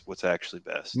what's actually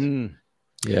best.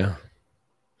 Yeah.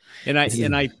 And I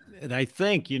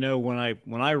think,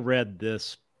 when I read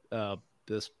this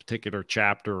particular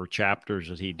chapter or chapters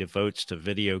that he devotes to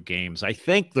video games, I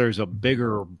think there's a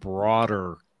bigger,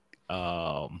 broader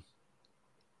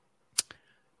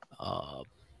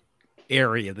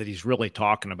area that he's really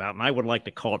talking about, and I would like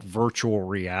to call it virtual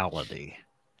reality.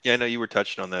 Yeah, I know you were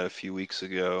touching on that a few weeks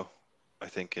ago. I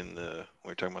think when we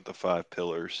were talking about the 5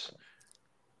 pillars,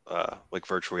 like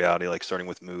virtual reality, like starting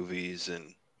with movies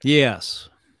and yes.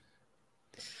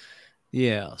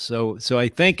 Yeah, so I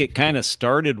think it kind of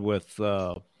started with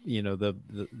the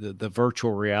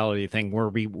virtual reality thing, where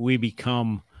we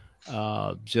become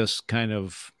just kind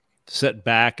of sit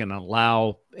back and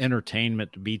allow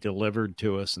entertainment to be delivered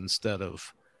to us instead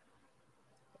of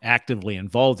actively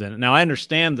involved in it. Now, I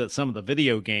understand that some of the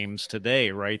video games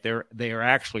today, right, they are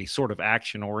actually sort of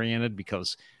action oriented,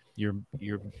 because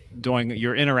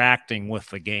you're interacting with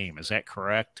the game. Is that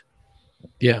correct?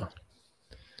 Yeah,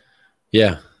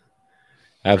 Right,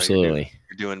 absolutely.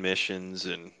 you're doing missions,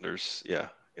 and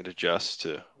it adjusts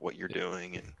to what you're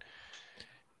doing, and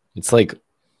It's like,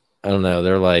 I don't know,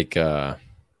 they're like it's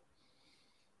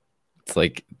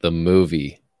like the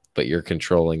movie, but you're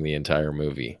controlling the entire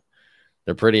movie.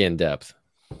 They're pretty in depth.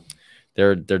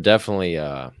 They're definitely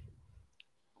a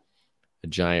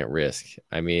giant risk.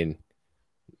 I mean,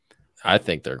 I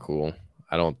think they're cool.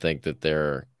 I don't think that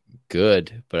they're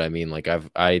good, but I mean, like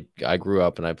I grew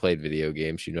up and I played video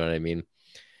games. You know what I mean?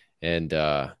 And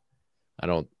I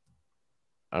don't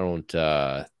I don't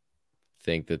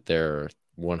think that they're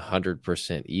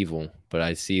 100% evil, but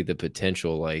I see the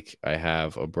potential. Like, I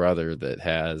have a brother that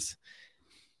has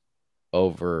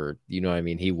over, you know what I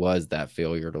mean? He was that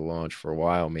failure to launch for a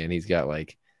while, man. He's got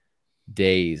like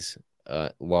days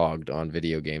logged on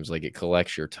video games. Like, it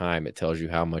collects your time. It tells you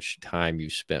how much time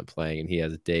you've spent playing, and he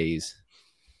has days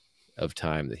of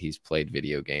time that he's played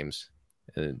video games.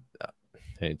 And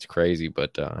it's crazy,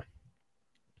 but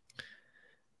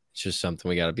it's just something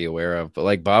we got to be aware of. But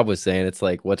like Bob was saying, it's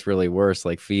like, what's really worse,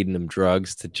 like feeding them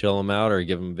drugs to chill them out or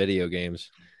give them video games?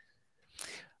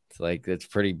 It's like, it's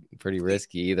pretty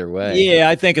risky either way. Yeah,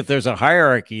 I think if there's a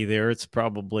hierarchy there, it's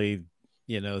probably,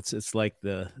 it's like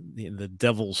the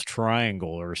devil's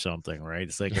triangle or something, right?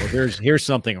 It's like, well, here's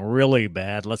something really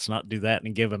bad. Let's not do that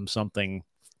and give him something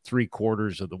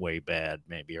 3/4 of the way bad,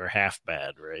 maybe, or half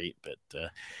bad, right? But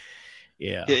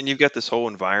yeah. Yeah, and you've got this whole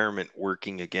environment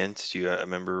working against you. I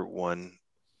remember one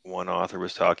author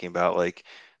was talking about, like,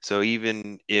 so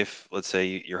even if, let's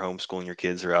say, you're homeschooling your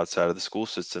kids are outside of the school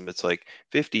system, it's like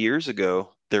 50 years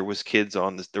ago there was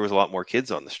there was a lot more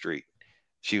kids on the street.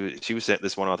 She was saying,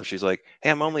 this one author, she's like,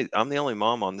 hey, I'm the only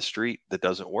mom on the street that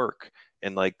doesn't work,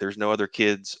 and like there's no other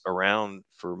kids around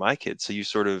for my kids. So you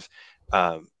sort of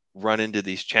run into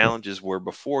these challenges where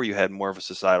before you had more of a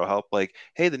societal help, like,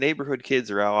 hey, the neighborhood kids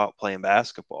are all out playing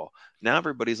basketball. Now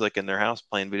everybody's like in their house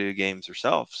playing video games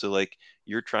themselves. So like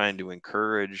you're trying to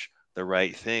encourage the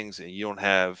right things, and you don't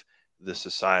have the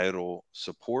societal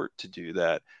support to do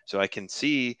that. So I can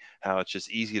see how it's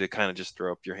just easy to kind of just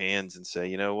throw up your hands and say,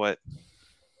 you know what,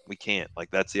 we can't.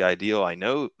 Like, that's the ideal. I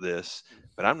know this,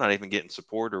 but I'm not even getting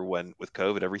support. Or when with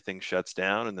COVID everything shuts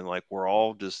down, and then like we're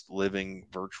all just living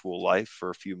virtual life for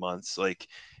a few months, like,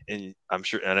 and I'm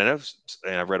sure, and I know,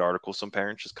 and I've read articles, some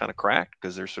parents just kind of cracked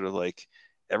because they're sort of like,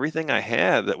 everything I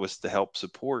had that was to help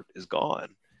support is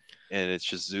gone. And it's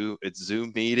just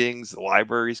Zoom meetings, the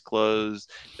library's closed,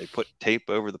 they put tape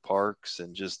over the parks,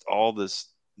 and just all this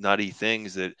nutty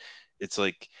things that it's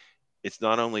like, it's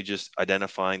not only just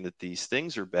identifying that these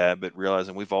things are bad, but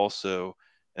realizing we've also,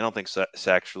 I don't think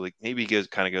sexually, maybe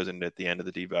kind of goes into at the end of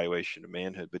the devaluation of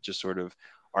manhood, but just sort of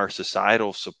our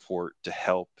societal support to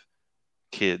help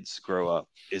kids grow up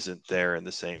isn't there in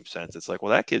the same sense. It's like,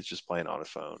 well, that kid's just playing on a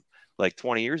phone. Like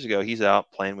 20 years ago, he's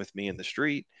out playing with me in the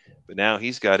street, but now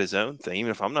he's got his own thing.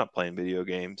 Even if I'm not playing video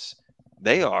games,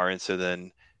 they are. And so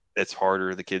then it's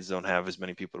harder. The kids don't have as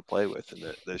many people to play with,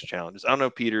 and those challenges. I don't know,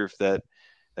 Peter, if that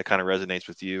kind of resonates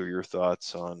with you, or your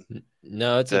thoughts on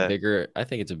No, that. I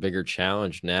think it's a bigger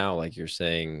challenge now, like you're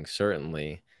saying.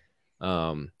 Certainly,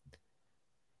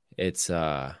 it's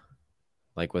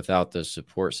like without those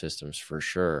support systems, for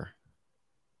sure.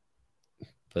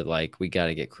 But like, we got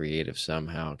to get creative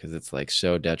somehow, because it's like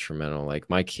so detrimental. Like,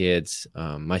 my kids,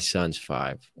 my son's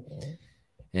 5,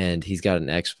 and he's got an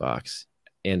Xbox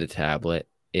and a tablet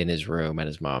in his room at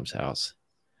his mom's house,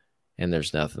 and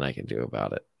there's nothing I can do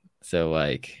about it. So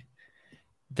like,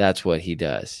 that's what he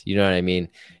does. You know what I mean?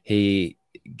 He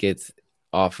gets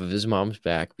off of his mom's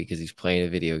back because he's playing a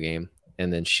video game.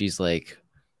 And then she's like,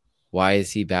 why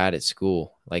is he bad at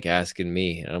school? Like, asking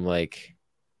me. And I'm like,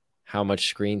 how much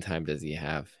screen time does he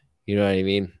have? You know what I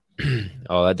mean?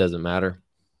 Oh, that doesn't matter.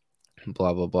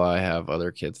 Blah, blah, blah. I have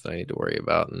other kids that I need to worry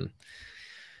about. And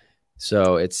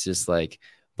so it's just like,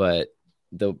 but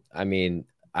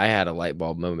I had a light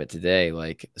bulb moment today.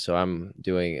 Like, so I'm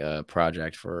doing a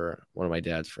project for one of my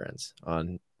dad's friends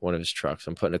on one of his trucks.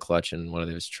 I'm putting a clutch in one of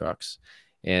his trucks,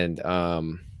 and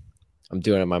I'm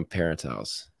doing it at my parents'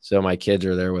 house. So my kids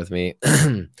are there with me,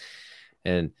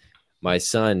 and my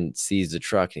son sees the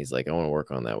truck and he's like, I want to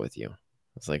work on that with you.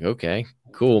 It's like, okay,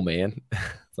 cool, man.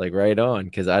 It's like, right on.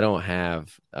 Cause I don't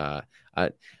have,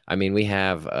 we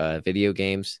have video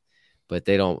games, but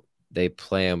they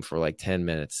play them for like 10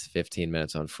 minutes, 15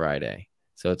 minutes on Friday.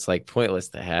 So it's like pointless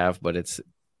to have, but it's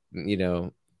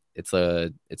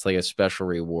like a special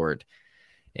reward.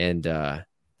 And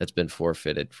that's been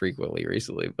forfeited frequently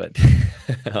recently. But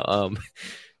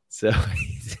So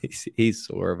he's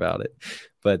sore about it.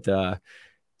 But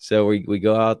so we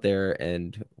go out there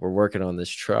and we're working on this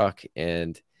truck,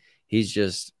 and he's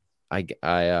just I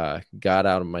got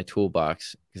out of my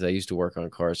toolbox because I used to work on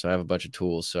cars, so I have a bunch of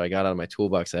tools. So I got out of my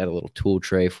toolbox. I had a little tool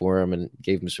tray for him and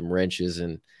gave him some wrenches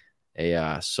and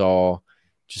a saw,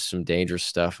 just some dangerous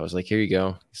stuff. I was like, "Here you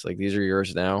go." He's like, "These are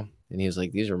yours now," and he was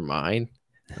like, "These are mine."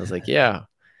 I was like, "Yeah."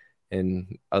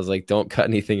 And I was like, "Don't cut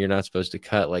anything you're not supposed to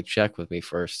cut. Like, check with me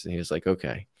first." And he was like,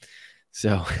 "Okay."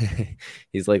 So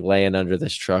he's like laying under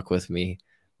this truck with me,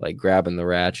 like grabbing the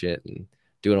ratchet and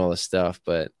doing all this stuff.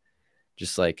 But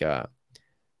just like I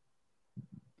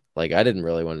didn't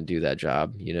really want to do that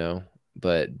job, you know.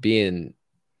 But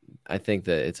I think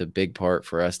that it's a big part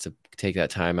for us to take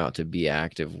that time out to be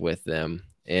active with them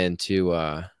and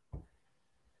to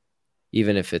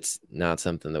even if it's not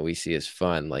something that we see as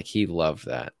fun, like he loved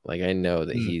that. Like I know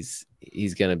that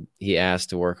he asked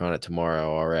to work on it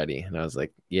tomorrow already. And I was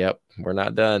like, "Yep, we're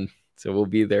not done. So we'll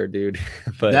be there, dude."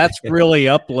 But that's really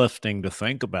uplifting to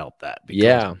think about that, because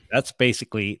yeah, that's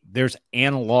basically, there's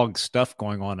analog stuff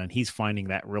going on and he's finding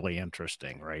that really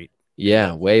interesting, right? And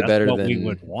yeah, way that's better what we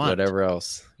would than want. whatever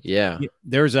else. Yeah.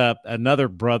 There's another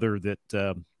brother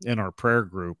that in our prayer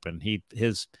group, and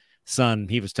his son,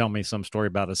 he was telling me some story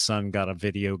about his son got a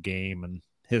video game, and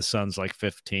his son's like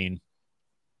 15,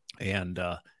 and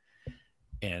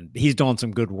he's doing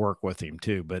some good work with him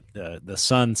too. But the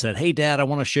son said, "Hey, Dad, I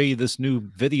want to show you this new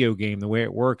video game, the way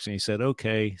it works." And he said,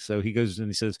 "Okay." So he goes and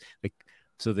he says, like,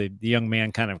 so the young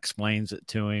man kind of explains it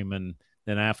to him, and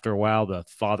then after a while, the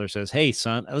father says, "Hey,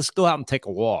 son, let's go out and take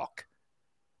a walk."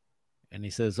 And he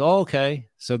says, "Oh, okay."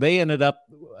 So they ended up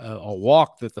a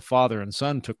walk that the father and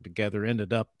son took together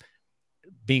ended up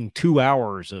being 2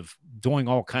 hours of doing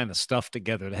all kind of stuff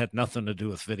together that had nothing to do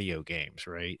with video games,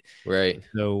 right? Right.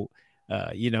 So,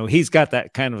 he's got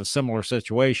that kind of a similar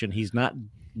situation. He's not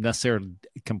necessarily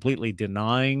completely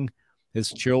denying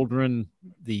his children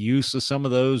the use of some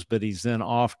of those, but he's then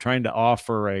trying to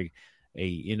offer a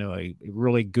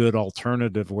really good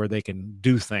alternative where they can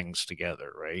do things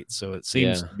together, right? So it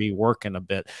seems Yeah. to be working a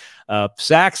bit.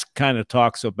 Sachs kind of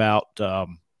talks about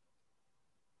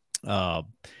uh,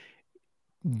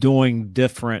 doing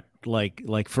different,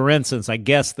 like for instance, I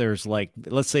guess there's, like,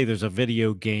 let's say there's a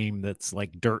video game that's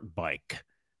like dirt bike.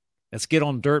 Let's get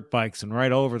on dirt bikes and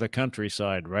ride over the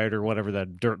countryside, right? Or whatever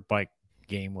that dirt bike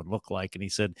game would look like. And he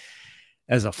said,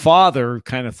 as a father,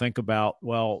 kind of think about,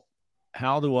 well,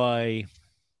 how do I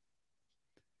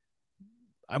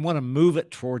want to move it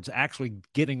towards actually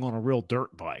getting on a real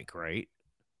dirt bike, right?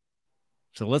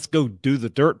 So let's go do the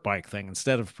dirt bike thing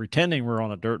instead of pretending we're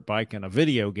on a dirt bike in a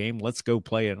video game. Let's go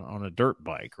play it on a dirt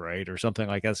bike, right, or something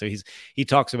like that. So he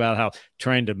talks about how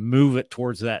trying to move it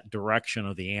towards that direction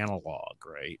of the analog,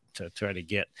 right, to try to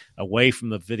get away from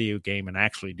the video game and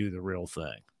actually do the real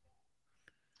thing.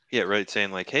 Yeah, right.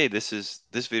 Saying like, hey, this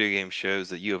video game shows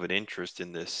that you have an interest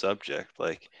in this subject.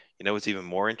 Like, what's even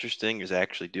more interesting is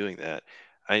actually doing that.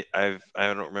 I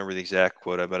don't remember the exact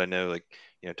quote, but I know like,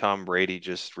 Tom Brady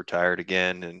just retired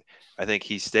again, and I think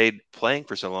he stayed playing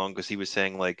for so long because he was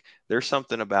saying like, there's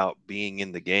something about being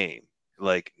in the game,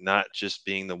 like not just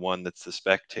being the one that's the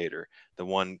spectator, the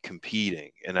one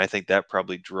competing. And I think that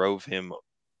probably drove him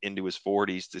into his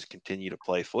 40s to continue to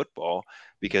play football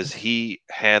because he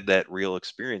had that real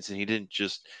experience, and he didn't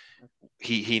just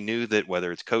he knew that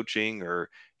whether it's coaching or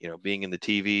being in the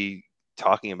TV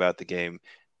talking about the game,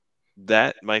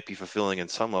 that might be fulfilling in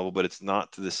some level, but it's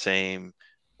not to the same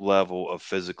level of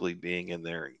physically being in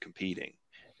there and competing.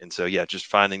 And so yeah, just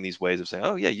finding these ways of saying,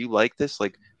 oh yeah, you like this,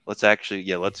 like let's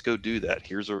go do that.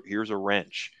 Here's a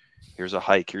wrench, here's a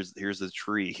hike, here's the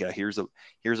tree, yeah, here's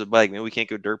a bike. Maybe we can't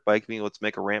go dirt biking, let's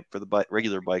make a ramp for the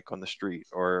regular bike on the street,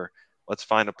 or let's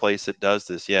find a place that does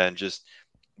this. Yeah, and just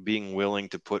being willing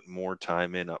to put more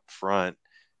time in up front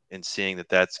and seeing that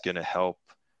that's going to help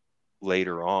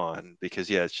later on, because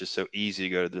yeah, it's just so easy to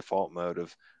go to the default mode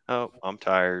of, oh, I'm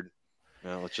tired,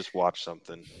 let's just watch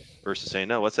something, versus saying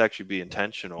no, let's actually be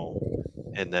intentional,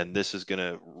 and then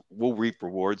we'll reap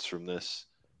rewards from this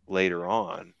later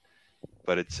on.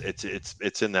 But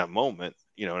it's in that moment,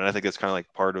 and I think that's kind of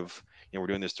like part of, we're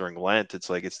doing this during Lent. It's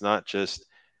like, it's not just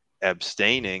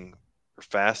abstaining or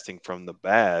fasting from the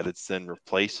bad, it's then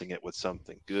replacing it with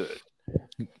something good.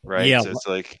 Right. Yeah. So it's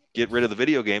like, get rid of the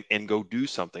video game and go do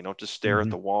something. Don't just stare at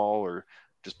Mhm. the wall or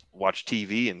just watch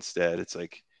TV instead. It's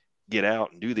like, get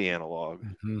out and do the analog.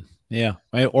 Mhm. Yeah.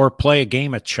 Or play a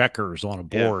game of checkers on a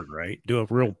Yeah. board, right? Do a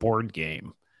real board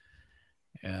game.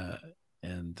 Uh,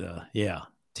 and yeah,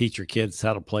 teach your kids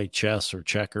how to play chess or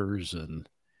checkers and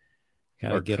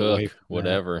kind Or of get away cook, from that.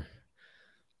 whatever.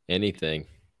 Anything.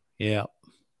 Yeah.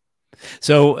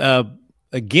 So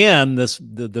again,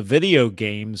 the video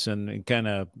games and kind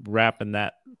of wrapping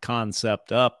that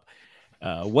concept up.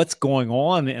 What's going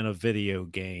on in a video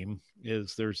game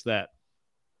is there's that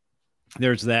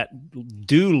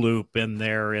do loop in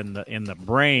there in the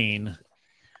brain.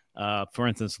 For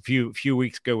instance, a few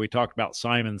weeks ago, we talked about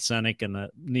Simon Sinek and the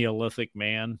Neolithic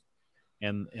man,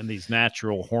 and these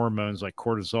natural hormones like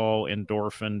cortisol,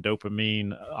 endorphin,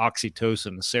 dopamine,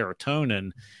 oxytocin,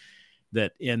 serotonin.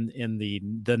 That in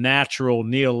the natural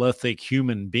Neolithic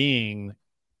human being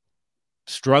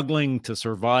struggling to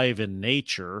survive in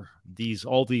nature,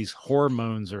 all these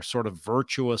hormones are sort of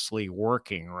virtuously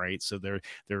working, right? So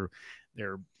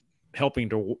they're helping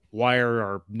to wire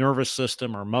our nervous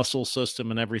system, our muscle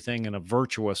system, and everything in a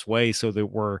virtuous way, so that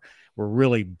we're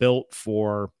really built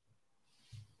for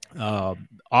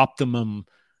optimum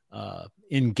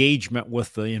engagement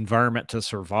with the environment to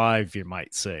survive, you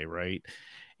might say, right?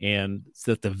 And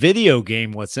that the video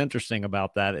game, what's interesting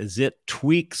about that is it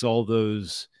tweaks all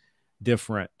those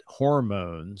different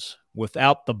hormones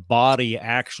without the body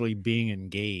actually being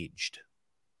engaged.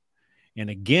 And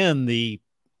again, the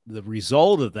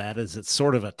result of that is it's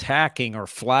sort of attacking or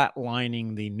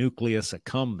flatlining the nucleus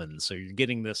accumbens. So you're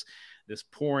getting this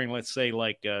pouring, let's say,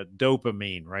 like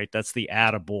dopamine, right? That's the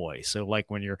attaboy. So like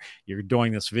when you're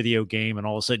doing this video game and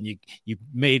all of a sudden you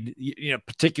made a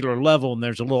particular level and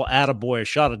there's a little attaboy, a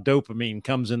shot of dopamine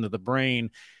comes into the brain,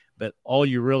 but all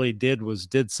you really did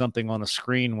something on a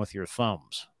screen with your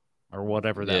thumbs or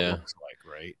whatever that looks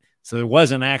like, right? So there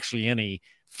wasn't actually any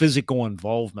physical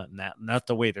involvement in that, not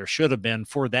the way there should have been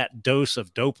for that dose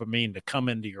of dopamine to come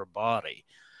into your body.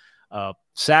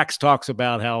 Sachs talks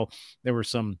about how there were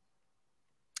some,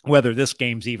 whether this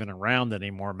game's even around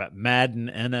anymore, but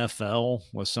Madden NFL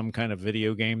was some kind of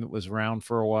video game that was around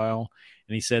for a while.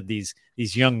 And he said these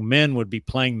young men would be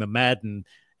playing the Madden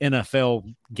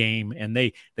NFL game, and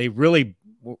they really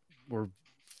were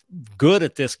good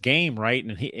at this game, right?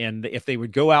 And if they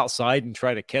would go outside and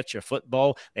try to catch a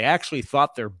football, they actually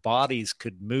thought their bodies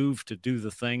could move to do the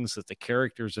things that the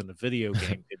characters in the video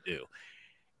game could do.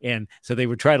 And so they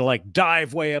would try to like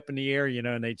dive way up in the air,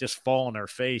 and they just fall on their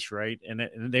face, right? And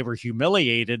they were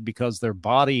humiliated because their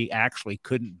body actually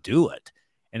couldn't do it.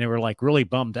 And they were like really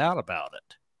bummed out about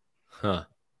it. Huh.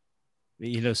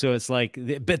 So it's like,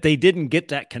 but they didn't get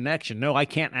that connection. No, I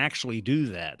can't actually do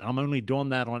that. I'm only doing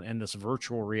that in this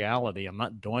virtual reality. I'm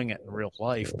not doing it in real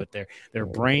life, but their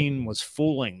brain was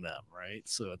fooling them, right?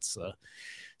 So it's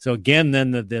so again,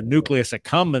 then the nucleus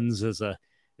accumbens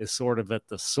is sort of at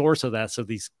the source of that. So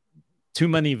these too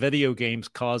many video games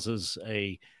causes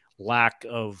a lack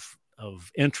of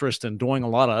interest in doing a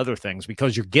lot of other things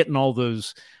because you're getting all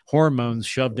those hormones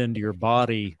shoved into your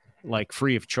body like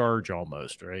free of charge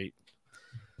almost, right?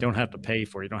 Don't have to pay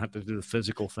for it. You don't have to do the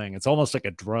physical thing. It's almost like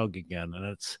a drug again,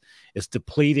 and it's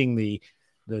depleting the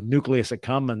nucleus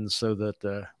accumbens so that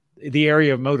the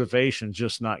area of motivation is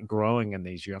just not growing in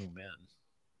these young men.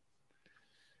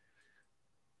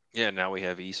 Yeah, now we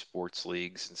have esports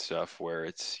leagues and stuff where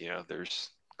it's, there's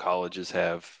colleges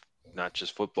have not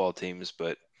just football teams,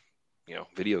 but,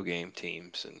 video game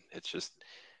teams. And it's just,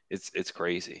 it's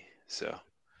crazy. So,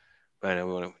 but I know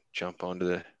we want to jump on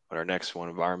to our next one,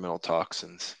 environmental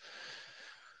toxins.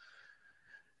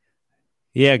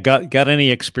 Yeah. Got any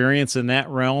experience in that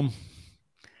realm?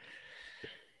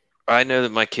 I know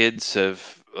that my kids have,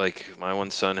 like, my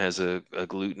one son has a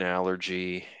gluten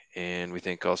allergy, and we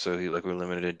think also we're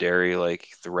limited to dairy, like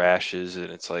the rashes,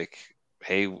 and it's like,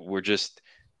 hey, we're just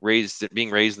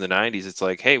being raised in the 90s. It's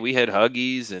like, hey, we had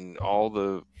Huggies and all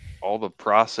the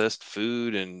processed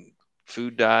food and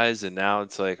food dyes, and now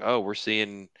it's like, oh, we're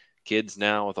seeing kids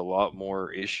now with a lot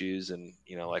more issues, and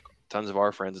like tons of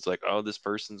our friends, it's like, oh, this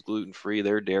person's gluten free,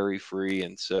 they're dairy free,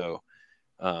 and so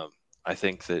I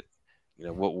think that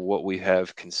what we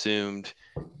have consumed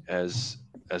as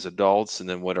adults, and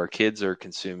then what our kids are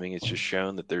consuming, it's just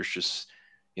shown that there's just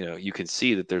you can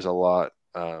see that there's a lot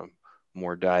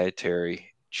more dietary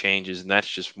changes, and that's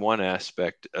just one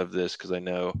aspect of this, because I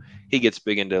know he gets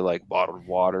big into like bottled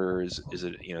water, is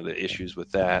it the issues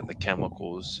with that and the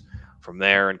chemicals from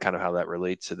there, and kind of how that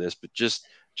relates to this. But just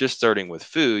starting with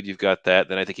food, you've got that.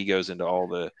 Then I think he goes into all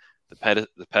the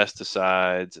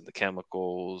pesticides and the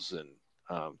chemicals, and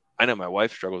I know my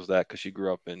wife struggles with that because she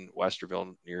grew up in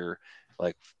Westerville, near,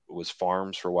 like, it was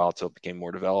farms for a while till it became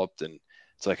more developed. And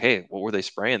it's like, hey, what were they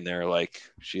spraying there? Like,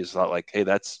 she's thought like, hey,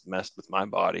 that's messed with my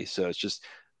body. So it's just,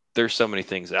 there's so many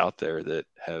things out there that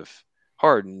have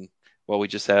hardened. Well, we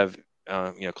just have,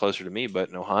 closer to me, but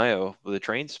in Ohio, with a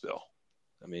train spill.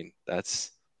 I mean,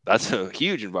 that's a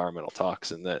huge environmental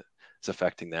toxin that is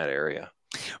affecting that area.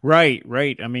 Right,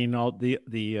 right. I mean, all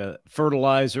the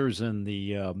fertilizers and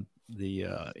the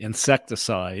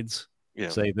insecticides. Yeah,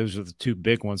 Say those are the two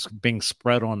big ones being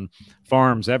spread on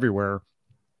farms everywhere,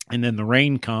 and then the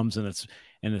rain comes and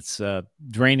it's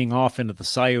draining off into the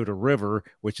Scioto River,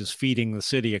 which is feeding the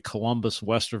city of Columbus,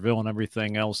 Westerville, and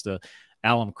everything else. The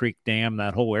Alum Creek Dam,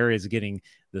 that whole area is getting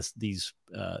these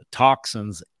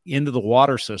toxins into the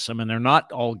water system, and they're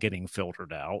not all getting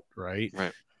filtered out, right?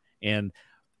 right. And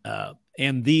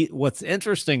and what's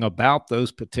interesting about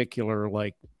those particular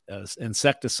like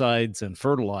insecticides and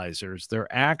fertilizers,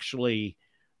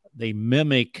 they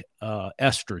mimic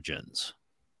estrogens.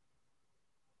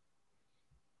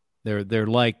 They're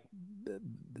like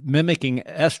mimicking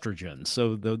estrogen.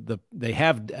 So they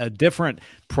have a different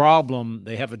problem.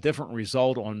 They have a different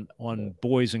result on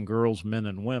boys and girls, men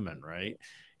and women, right?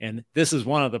 And this is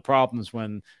one of the problems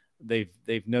when they've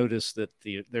noticed that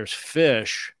there's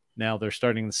fish now. They're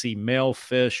starting to see male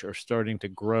fish are starting to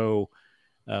grow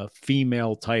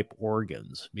female type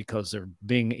organs because they're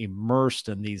being immersed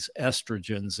in these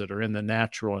estrogens that are in the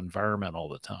natural environment all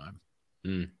the time.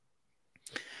 Mm.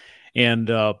 And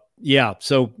yeah,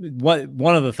 so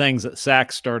one of the things that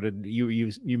Sachs started,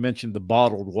 you mentioned the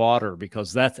bottled water,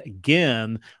 because that's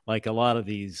again like a lot of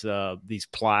these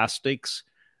plastics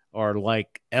are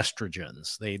like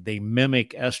estrogens. They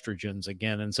mimic estrogens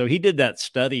again, and so he did that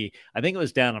study. I think it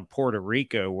was down in Puerto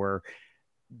Rico where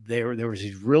there was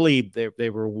these really they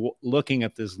were looking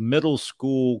at this middle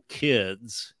school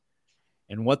kids,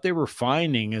 and what they were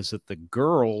finding is that the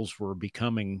girls were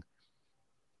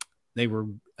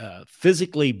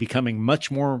physically becoming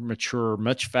much more mature,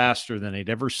 much faster than they'd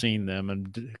ever seen them,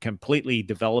 and completely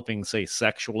developing, say,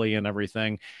 sexually and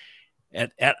everything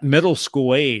at middle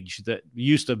school age. That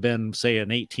used to have been, say, an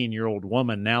 18-year-old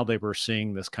woman. Now they were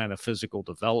seeing this kind of physical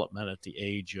development at the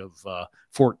age of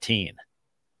 14.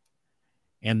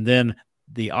 And then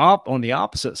on the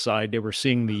opposite side, they were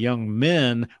seeing the young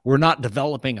men were not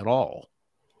developing at all.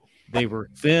 They were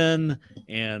thin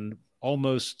and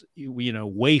almost,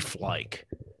 waif-like,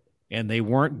 and they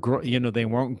weren't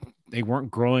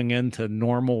growing into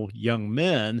normal young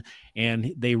men.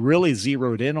 And they really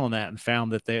zeroed in on that and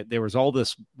found that there was all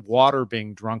this water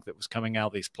being drunk that was coming out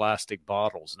of these plastic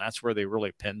bottles, and that's where they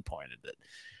really pinpointed it.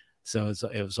 So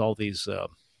it was all these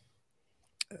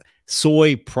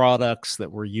soy products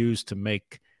that were used to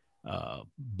make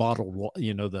bottled,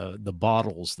 the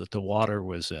bottles that the water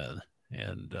was in.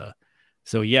 And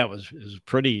so yeah, it was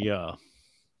pretty a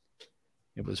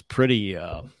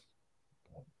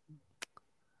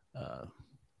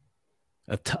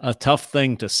tough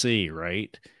thing to see,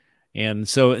 right? And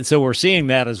so we're seeing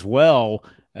that as well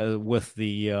with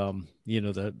the all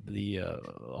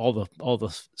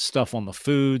the stuff on the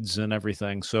foods and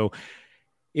everything. So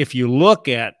if you look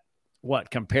at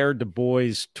what compared to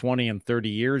boys 20 and 30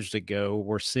 years ago,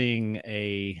 we're seeing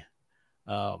a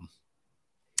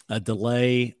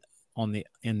delay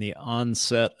in the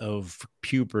onset of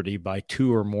puberty by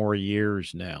 2 or more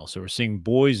years now. So we're seeing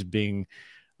boys being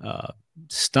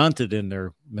stunted in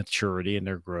their maturity and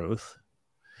their growth.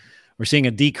 We're seeing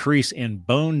a decrease in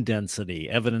bone density,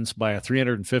 evidenced by a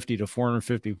 350 to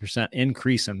 450%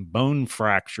 increase in bone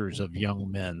fractures of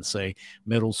young men, say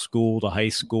middle school to high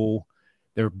school.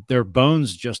 Their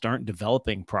bones just aren't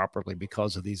developing properly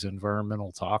because of these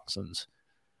environmental toxins.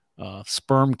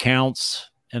 Sperm counts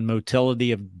and motility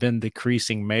have been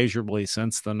decreasing measurably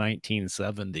since the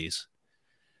 1970s.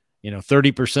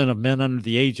 30% of men under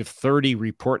the age of 30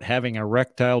 report having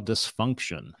erectile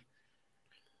dysfunction.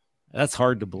 That's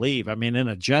hard to believe. I mean, in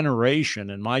my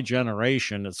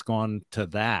generation, it's gone to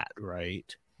that,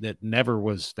 right? That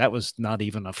was not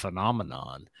even a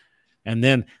phenomenon. And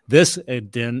then this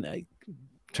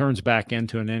turns back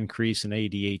into an increase in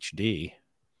ADHD,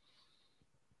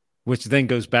 which then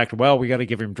goes back to, well, we got to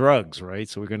give him drugs, right?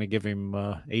 So we're going to give him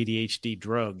ADHD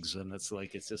drugs. And it's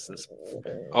just this.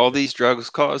 All these drugs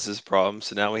cause this problem.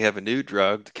 So now we have a new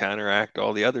drug to counteract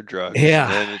all the other drugs. Yeah.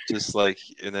 And then it's just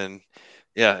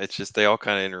it's just, they all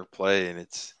kind of interplay, and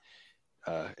it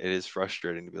is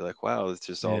frustrating to be like, wow, it's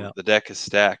just all the deck is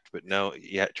stacked, but no,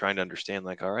 trying to understand,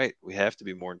 like, all right, we have to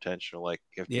be more intentional. Like,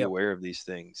 you have to be aware of these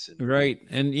things. Right.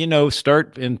 And,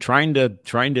 start in trying to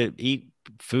eat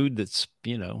food that's,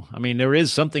 I mean, there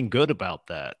is something good about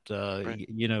that. Right.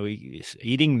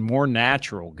 Eating more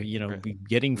natural, Right.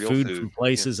 getting Real food from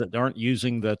places that aren't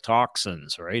using the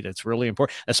toxins, right? It's really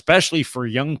important, especially for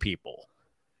young people.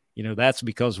 That's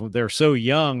because they're so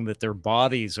young that their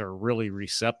bodies are really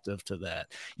receptive to that.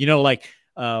 Like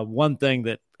one thing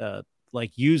that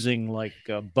like using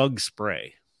bug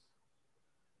spray.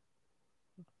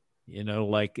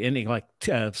 like any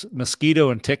mosquito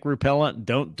and tick repellent,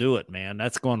 don't do it, man.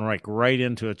 That's going right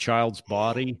into a child's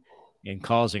body and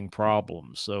causing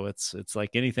problems. So it's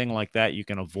like anything like that, you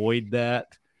can avoid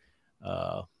that.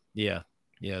 Uh, yeah,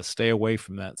 stay away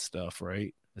from that stuff,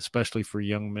 right? Especially for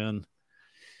young men.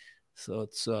 So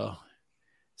so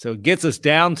it gets us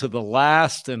down to the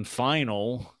last and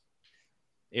final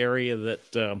area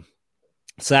that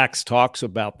Sachs talks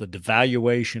about, the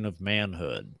devaluation of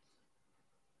manhood.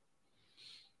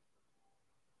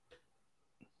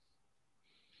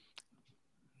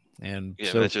 And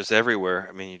Yeah, so it's just everywhere.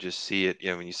 I mean, you just see it,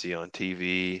 when you see it on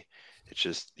TV, it's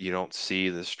just you don't see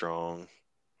the strong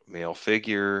male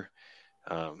figure.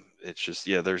 It's just,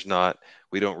 there's not,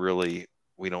 we don't really,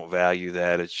 we don't value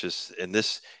that. It's just, and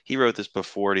this, he wrote this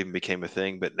before it even became a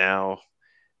thing, but now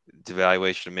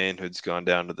devaluation of manhood's gone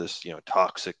down to this,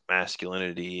 toxic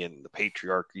masculinity and the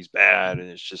patriarchy's bad. And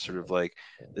it's just sort of like,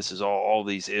 this is all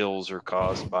these ills are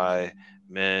caused by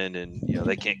men, and,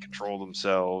 they can't control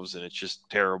themselves. And it's just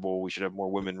terrible. We should have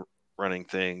more women running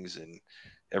things, and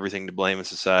everything to blame in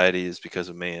society is because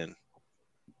of man.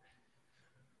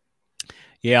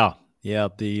 yeah,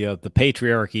 the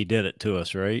patriarchy did it to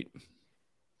us, right?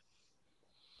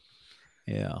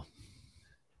 Yeah.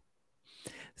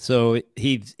 So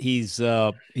it's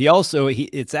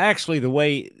actually the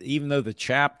way, even though the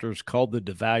chapter's called the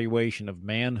devaluation of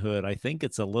manhood, I think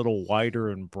it's a little wider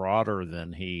and broader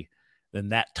than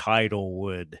that title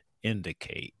would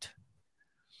indicate.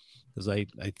 Because I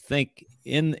think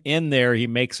in there he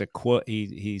makes a quote,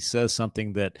 he says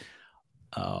something that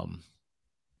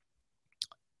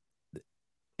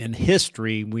in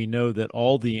history, we know that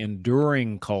all the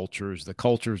enduring cultures, the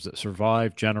cultures that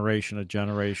survive generation to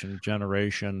generation to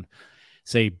generation,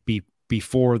 say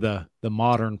before the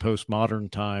modern,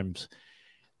 postmodern times,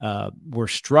 were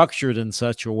structured in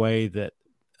such a way that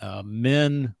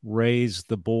men raised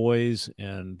the boys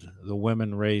and the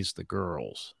women raised the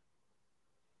girls.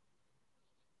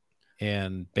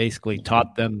 And basically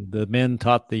the men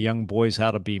taught the young boys how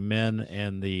to be men,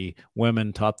 and the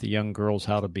women taught the young girls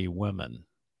how to be women.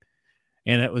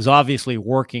 And it was obviously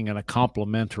working in a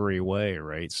complementary way,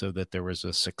 right? So that there was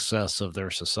a success of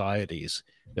their societies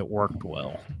that worked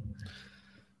well.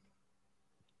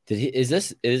 Is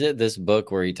it this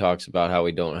book where he talks about how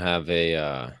we don't have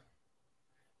a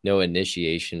no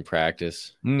initiation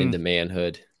practice into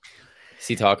manhood? Does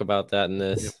he talk about that in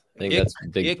this? I think that's a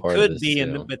big part of this. It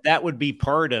could be, but that would be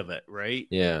part of it, right?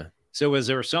 Yeah. So is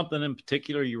there something in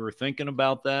particular you were thinking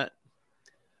about that?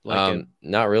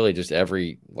 Not really. Just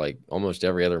almost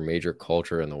every other major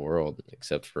culture in the world,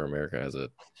 except for America, has a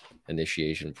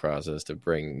initiation process to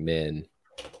bring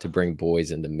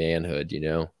boys into manhood.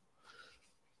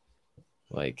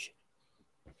 Like,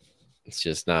 it's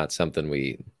just not something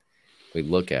we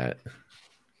look at.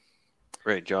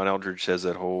 Right. John Eldridge says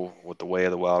that whole with the way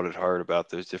of the wild at heart about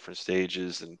those different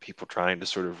stages, and people trying to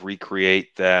sort of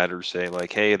recreate that, or say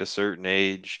like, hey, at a certain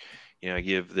age,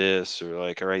 give this, or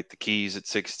like, all right, the keys at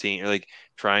 16, or like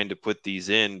trying to put these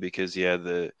in because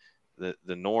the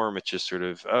norm, it's just sort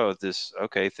of, oh, this,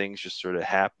 okay, things just sort of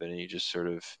happen, and you just sort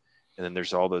of, and then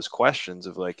there's all those questions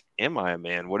of like, am I a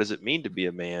man? What does it mean to be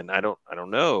a man? I don't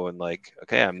know. And like,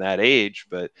 okay, I'm that age,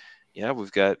 but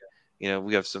we've got,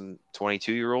 we have some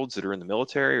 22-year-olds that are in the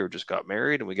military or just got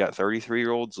married, and we got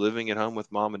 33-year-olds living at home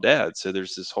with mom and dad. So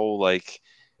there's this whole like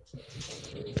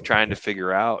trying to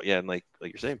figure out, and like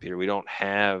you're saying, Peter, we don't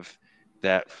have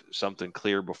that something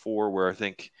clear before, where I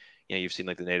think you've seen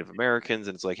like the Native Americans,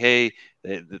 and it's like, hey,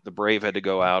 the brave had to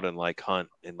go out and like hunt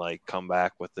and like come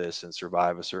back with this and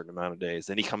survive a certain amount of days.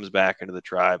 Then he comes back into the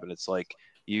tribe, and it's like,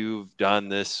 you've done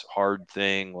this hard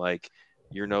thing, like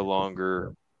you're no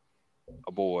longer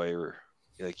a boy, or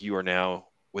like you are now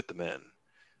with the men.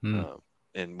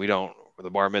 And we don't, the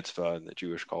bar mitzvah in the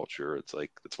Jewish culture, it's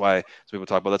like, that's why some people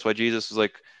talk about, that's why Jesus was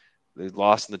like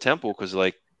lost in the temple, because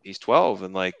like he's 12,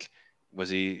 and like, was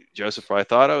he, Joseph probably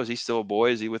thought, oh, is he still a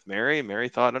boy, is he with Mary? And Mary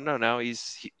thought, oh no, now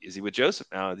is he with Joseph?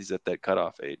 Now he's at that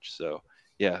cutoff age. So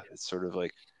it's sort of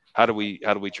like, how do we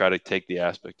try to take the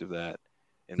aspect of that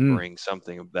and bring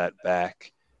something of that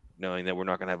back, knowing that we're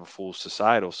not going to have a full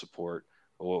societal support,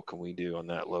 but what can we do on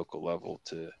that local level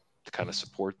to kind of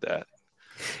support that?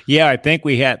 Yeah, I think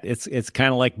it's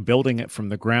kind of like building it from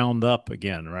the ground up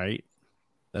again, right?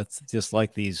 That's just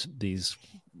like these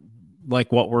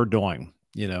like what we're doing,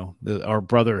 our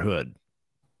brotherhood.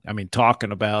 I mean,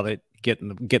 talking about it,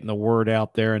 getting the word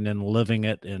out there, and then living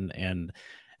it, and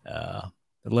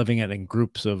living it in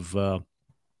groups of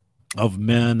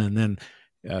men, and then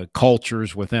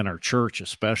cultures within our church,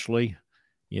 especially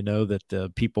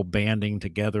that people banding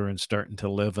together and starting to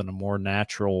live in a more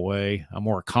natural way, a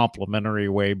more complementary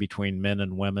way between men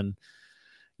and women,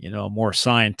 a more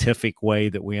scientific way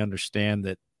that we understand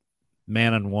that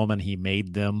man and woman, he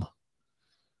made them,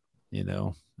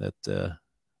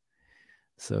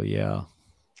 so yeah.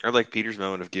 I like Peter's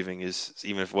moment of giving is,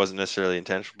 even if it wasn't necessarily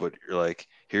intentional, but you're like,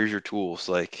 here's your tools.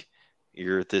 Like,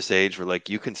 you're at this age where like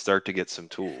you can start to get some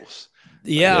tools.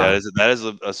 Like Yeah. that is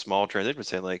a small transition, but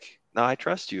saying like, no, I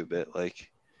trust you a bit.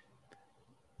 Like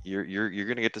you're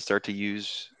gonna get to start to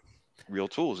use real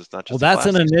tools. It's not Well, just a that's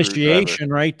an plastic screwdriver. initiation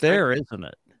right there, isn't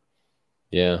it?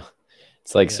 Yeah.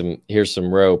 It's like here's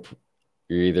some rope.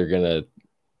 You're either gonna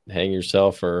hang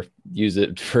yourself or use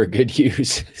it for a good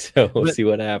use. So we'll see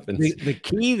what happens. The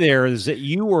key there is that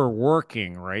you were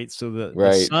working, right? So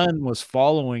the sun was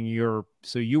following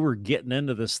so you were getting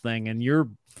into this thing, and your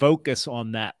focus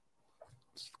on that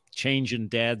changing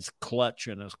dad's clutch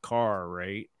in his car,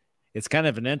 right? It's kind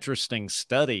of an interesting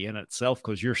study in itself,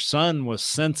 because your son was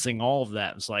sensing all of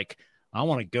that. It's like, I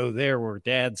want to go there where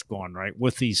dad's going, right,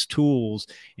 with these tools.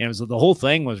 And it was, the whole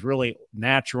thing was really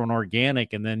natural and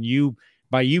organic. And then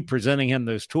by you presenting him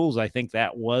those tools, I think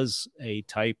that was a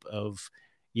type of,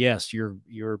 yes,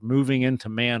 you're moving into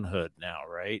manhood now,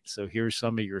 right? So here's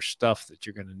some of your stuff that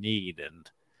you're going to need.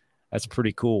 And that's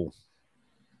pretty cool.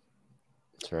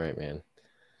 That's right, man.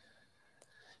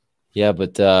 Yeah,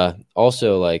 but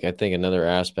also, like, I think another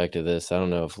aspect of this, I don't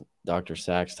know if Dr.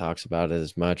 Sachs talks about it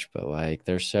as much, but like,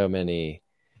 there's so many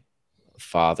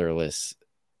fatherless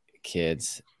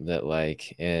kids that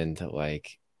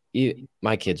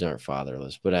my kids aren't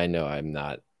fatherless, but I know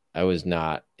I was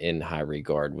not in high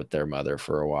regard with their mother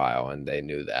for a while, and they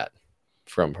knew that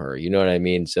from her. You know what I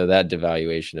mean? So that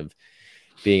devaluation of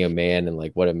being a man and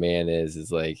like what a man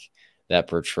is like that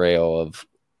portrayal of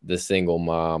the single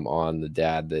mom on the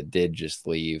dad that did just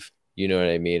leave, you know what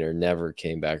I mean? Or never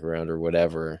came back around or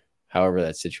whatever, however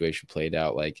that situation played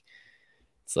out. Like,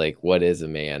 it's like, what is a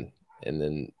man? And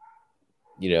then,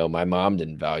 my mom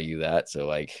didn't value that. So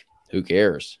like, who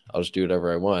cares? I'll just do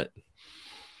whatever I want.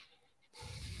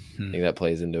 I think that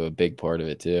plays into a big part of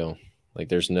it too. Like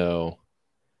there was no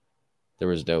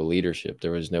leadership.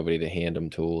 There was nobody to hand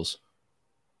them tools.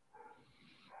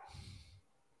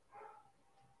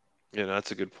 Yeah,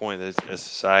 that's a good point. As a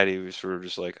society, we sort of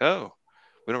just like, oh,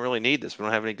 we don't really need this. We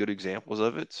don't have any good examples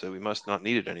of it, so we must not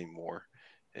need it anymore.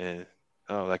 And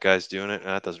oh, that guy's doing it, and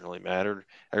that doesn't really matter.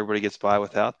 Everybody gets by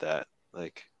without that.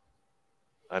 Like,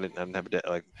 I didn't have a dad.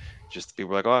 Like, just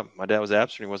people were like, oh, my dad was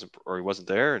absent, he wasn't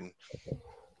there, and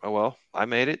oh well, I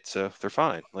made it, so they're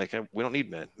fine. Like, we don't need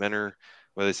men. Men are,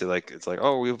 what they say, like, it's like,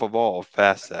 oh, we've evolved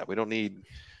past that. We don't need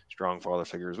strong father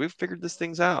figures. We've figured these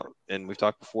things out, and we've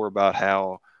talked before about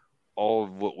how all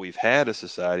of what we've had as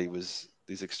society was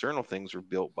these external things were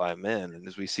built by men. And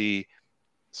as we see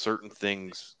certain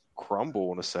things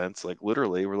crumble in a sense, like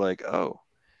literally, we're like, oh,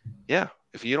 yeah,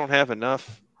 if you don't have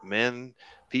enough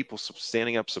people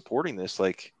standing up supporting this,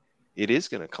 like it is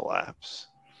going to collapse.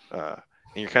 And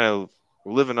you're kind of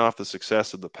living off the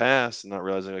success of the past and not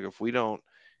realizing, like, if we don't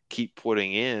keep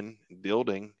putting in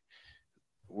building,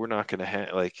 we're not going to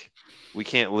have, like, we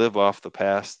can't live off the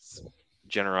past's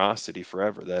generosity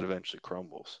forever. That eventually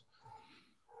crumbles.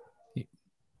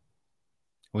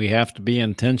 We have to be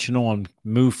intentional and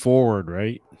move forward,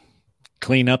 right?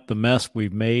 Clean up the mess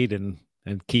we've made and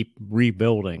keep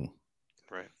rebuilding.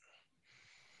 Right.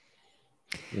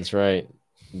 That's right.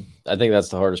 I think that's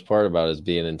the hardest part about it, is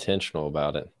being intentional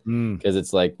about it. Because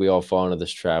it's like we all fall into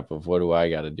this trap of, what do I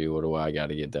got to do? What do I got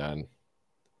to get done?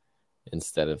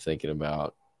 Instead of thinking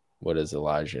about, what does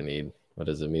Elijah need? What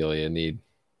does Amelia need?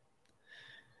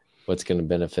 What's going to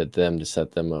benefit them to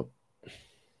set them up?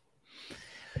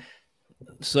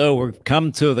 So we've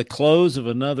come to the close of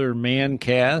another Man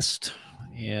Cast,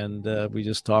 and we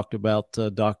just talked about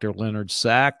Dr. Leonard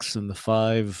Sachs and the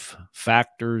 5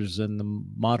 factors in the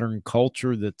modern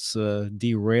culture that's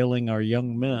derailing our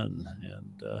young men.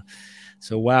 And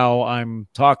so while I'm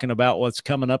talking about what's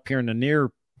coming up here in the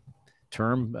near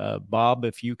term, Bob,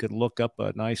 if you could look up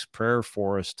a nice prayer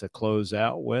for us to close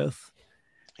out with.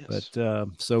 Yes. But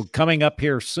so coming up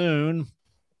here soon,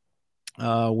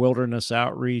 Wilderness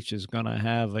Outreach is going to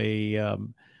have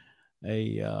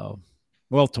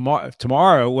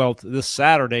this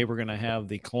Saturday, we're going to have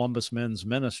the Columbus Men's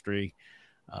Ministry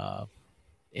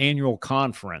annual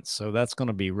conference. So that's going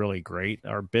to be really great.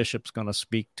 Our bishop's going to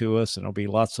speak to us, and there'll be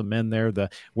lots of men there.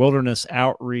 The Wilderness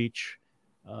Outreach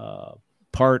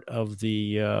part of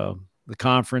the the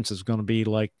conference is going to be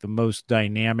like the most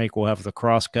dynamic. We'll have the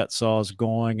crosscut saws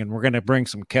going, and we're going to bring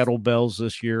some kettlebells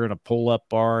this year and a pull-up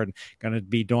bar, and going to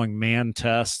be doing man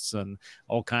tests and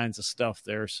all kinds of stuff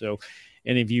there. So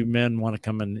any of you men want to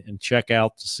come in and check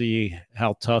out to see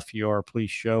how tough you are, please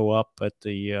show up at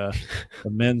the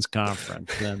men's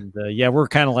conference. And yeah, we're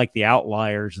kind of like the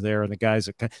outliers there, and the guys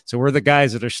so we're the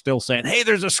guys that are still saying, "Hey,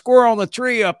 there's a squirrel on the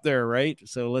tree up there," right?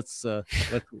 So let's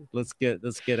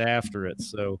get after it.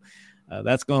 So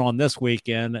that's going on this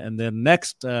weekend, and then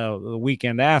next the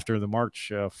weekend after, the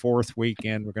March 4th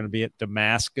weekend, we're going to be at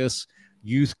Damascus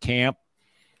Youth Camp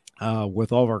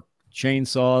with all of our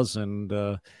chainsaws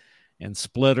and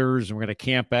splitters, and we're going to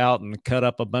camp out and cut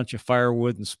up a bunch of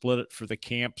firewood and split it for the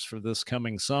camps for this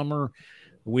coming summer.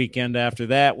 The weekend after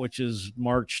that, which is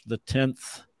March the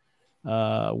 10th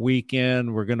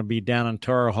weekend, we're going to be down in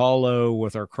Tar Hollow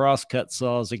with our crosscut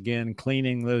saws again,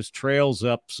 cleaning those trails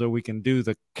up so we can do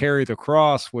the Carry the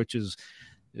Cross, which is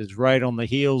right on the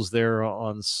heels there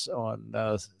on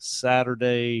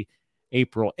Saturday,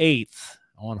 April 8th.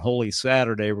 On Holy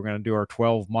Saturday, we're going to do our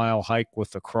 12-mile hike with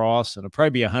the cross, and it'll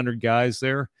probably be 100 guys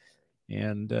there.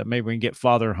 And maybe we can get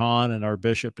Father Hahn and our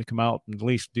bishop to come out and at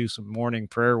least do some morning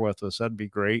prayer with us. That'd be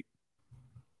great.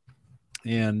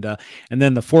 And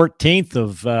then the 14th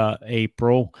of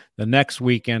April, the next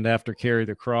weekend after Carry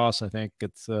the Cross, I think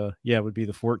it would be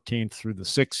the 14th through the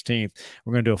 16th.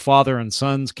 We're going to do a father and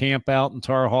sons camp out in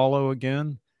Tar Hollow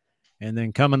again. And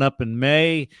then coming up in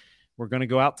May, we're going to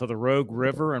go out to the Rogue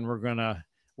River, and we're going to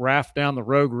raft down the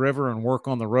Rogue River and work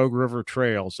on the Rogue River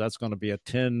trails. That's going to be a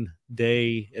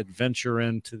 10-day adventure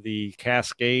into the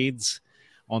Cascades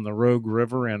on the Rogue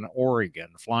River in Oregon,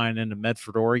 flying into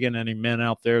Medford, Oregon. Any men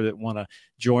out there that want to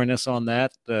join us on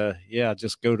that,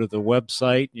 just go to the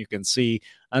website. You can see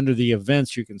under the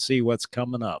events, you can see what's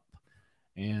coming up.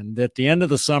 And at the end of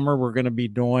the summer, we're going to be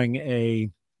doing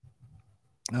a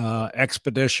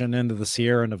expedition into the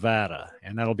Sierra Nevada,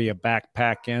 and that'll be a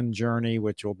backpack end journey,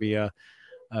 which will be a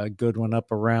good one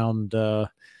up around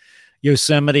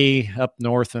Yosemite, up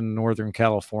north in Northern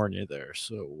California there.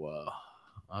 So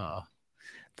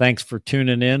thanks for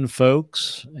tuning in,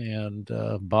 folks. And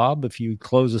Bob, if you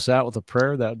close us out with a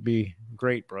prayer, that'd be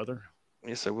great, brother.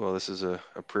 Yes, I will. This is a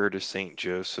prayer to Saint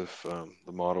Joseph,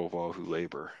 the model of all who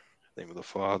labor. In the name of the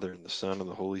Father, and the Son, and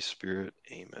the Holy Spirit.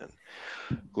 Amen.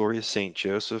 Glorious Saint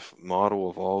Joseph, model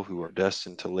of all who are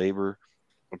destined to labor,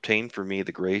 obtain for me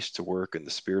the grace to work in the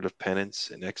spirit of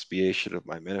penance and expiation of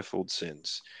my manifold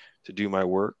sins, to do my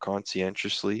work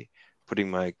conscientiously, putting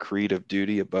my creed of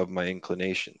duty above my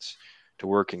inclinations, to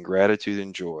work in gratitude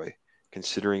and joy,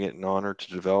 considering it an honor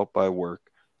to develop by work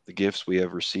the gifts we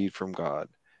have received from God,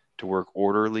 to work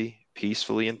orderly,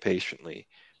 peacefully, and patiently,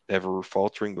 never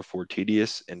faltering before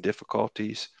tedious and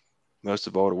difficulties, most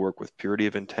of all to work with purity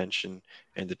of intention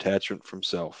and detachment from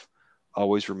self,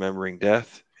 always remembering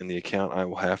death and the account I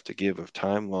will have to give of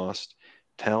time lost,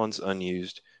 talents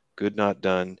unused, good not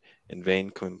done, and vain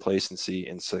complacency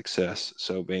and success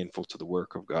so baneful to the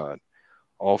work of God.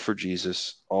 All for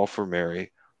Jesus, all for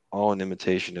Mary, all in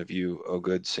imitation of you, O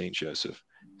good Saint Joseph.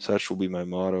 Such will be my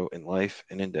motto in life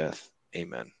and in death.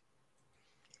 Amen.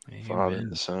 Amen. Father,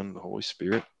 and the Son, and the Holy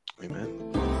Spirit.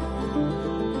 Amen.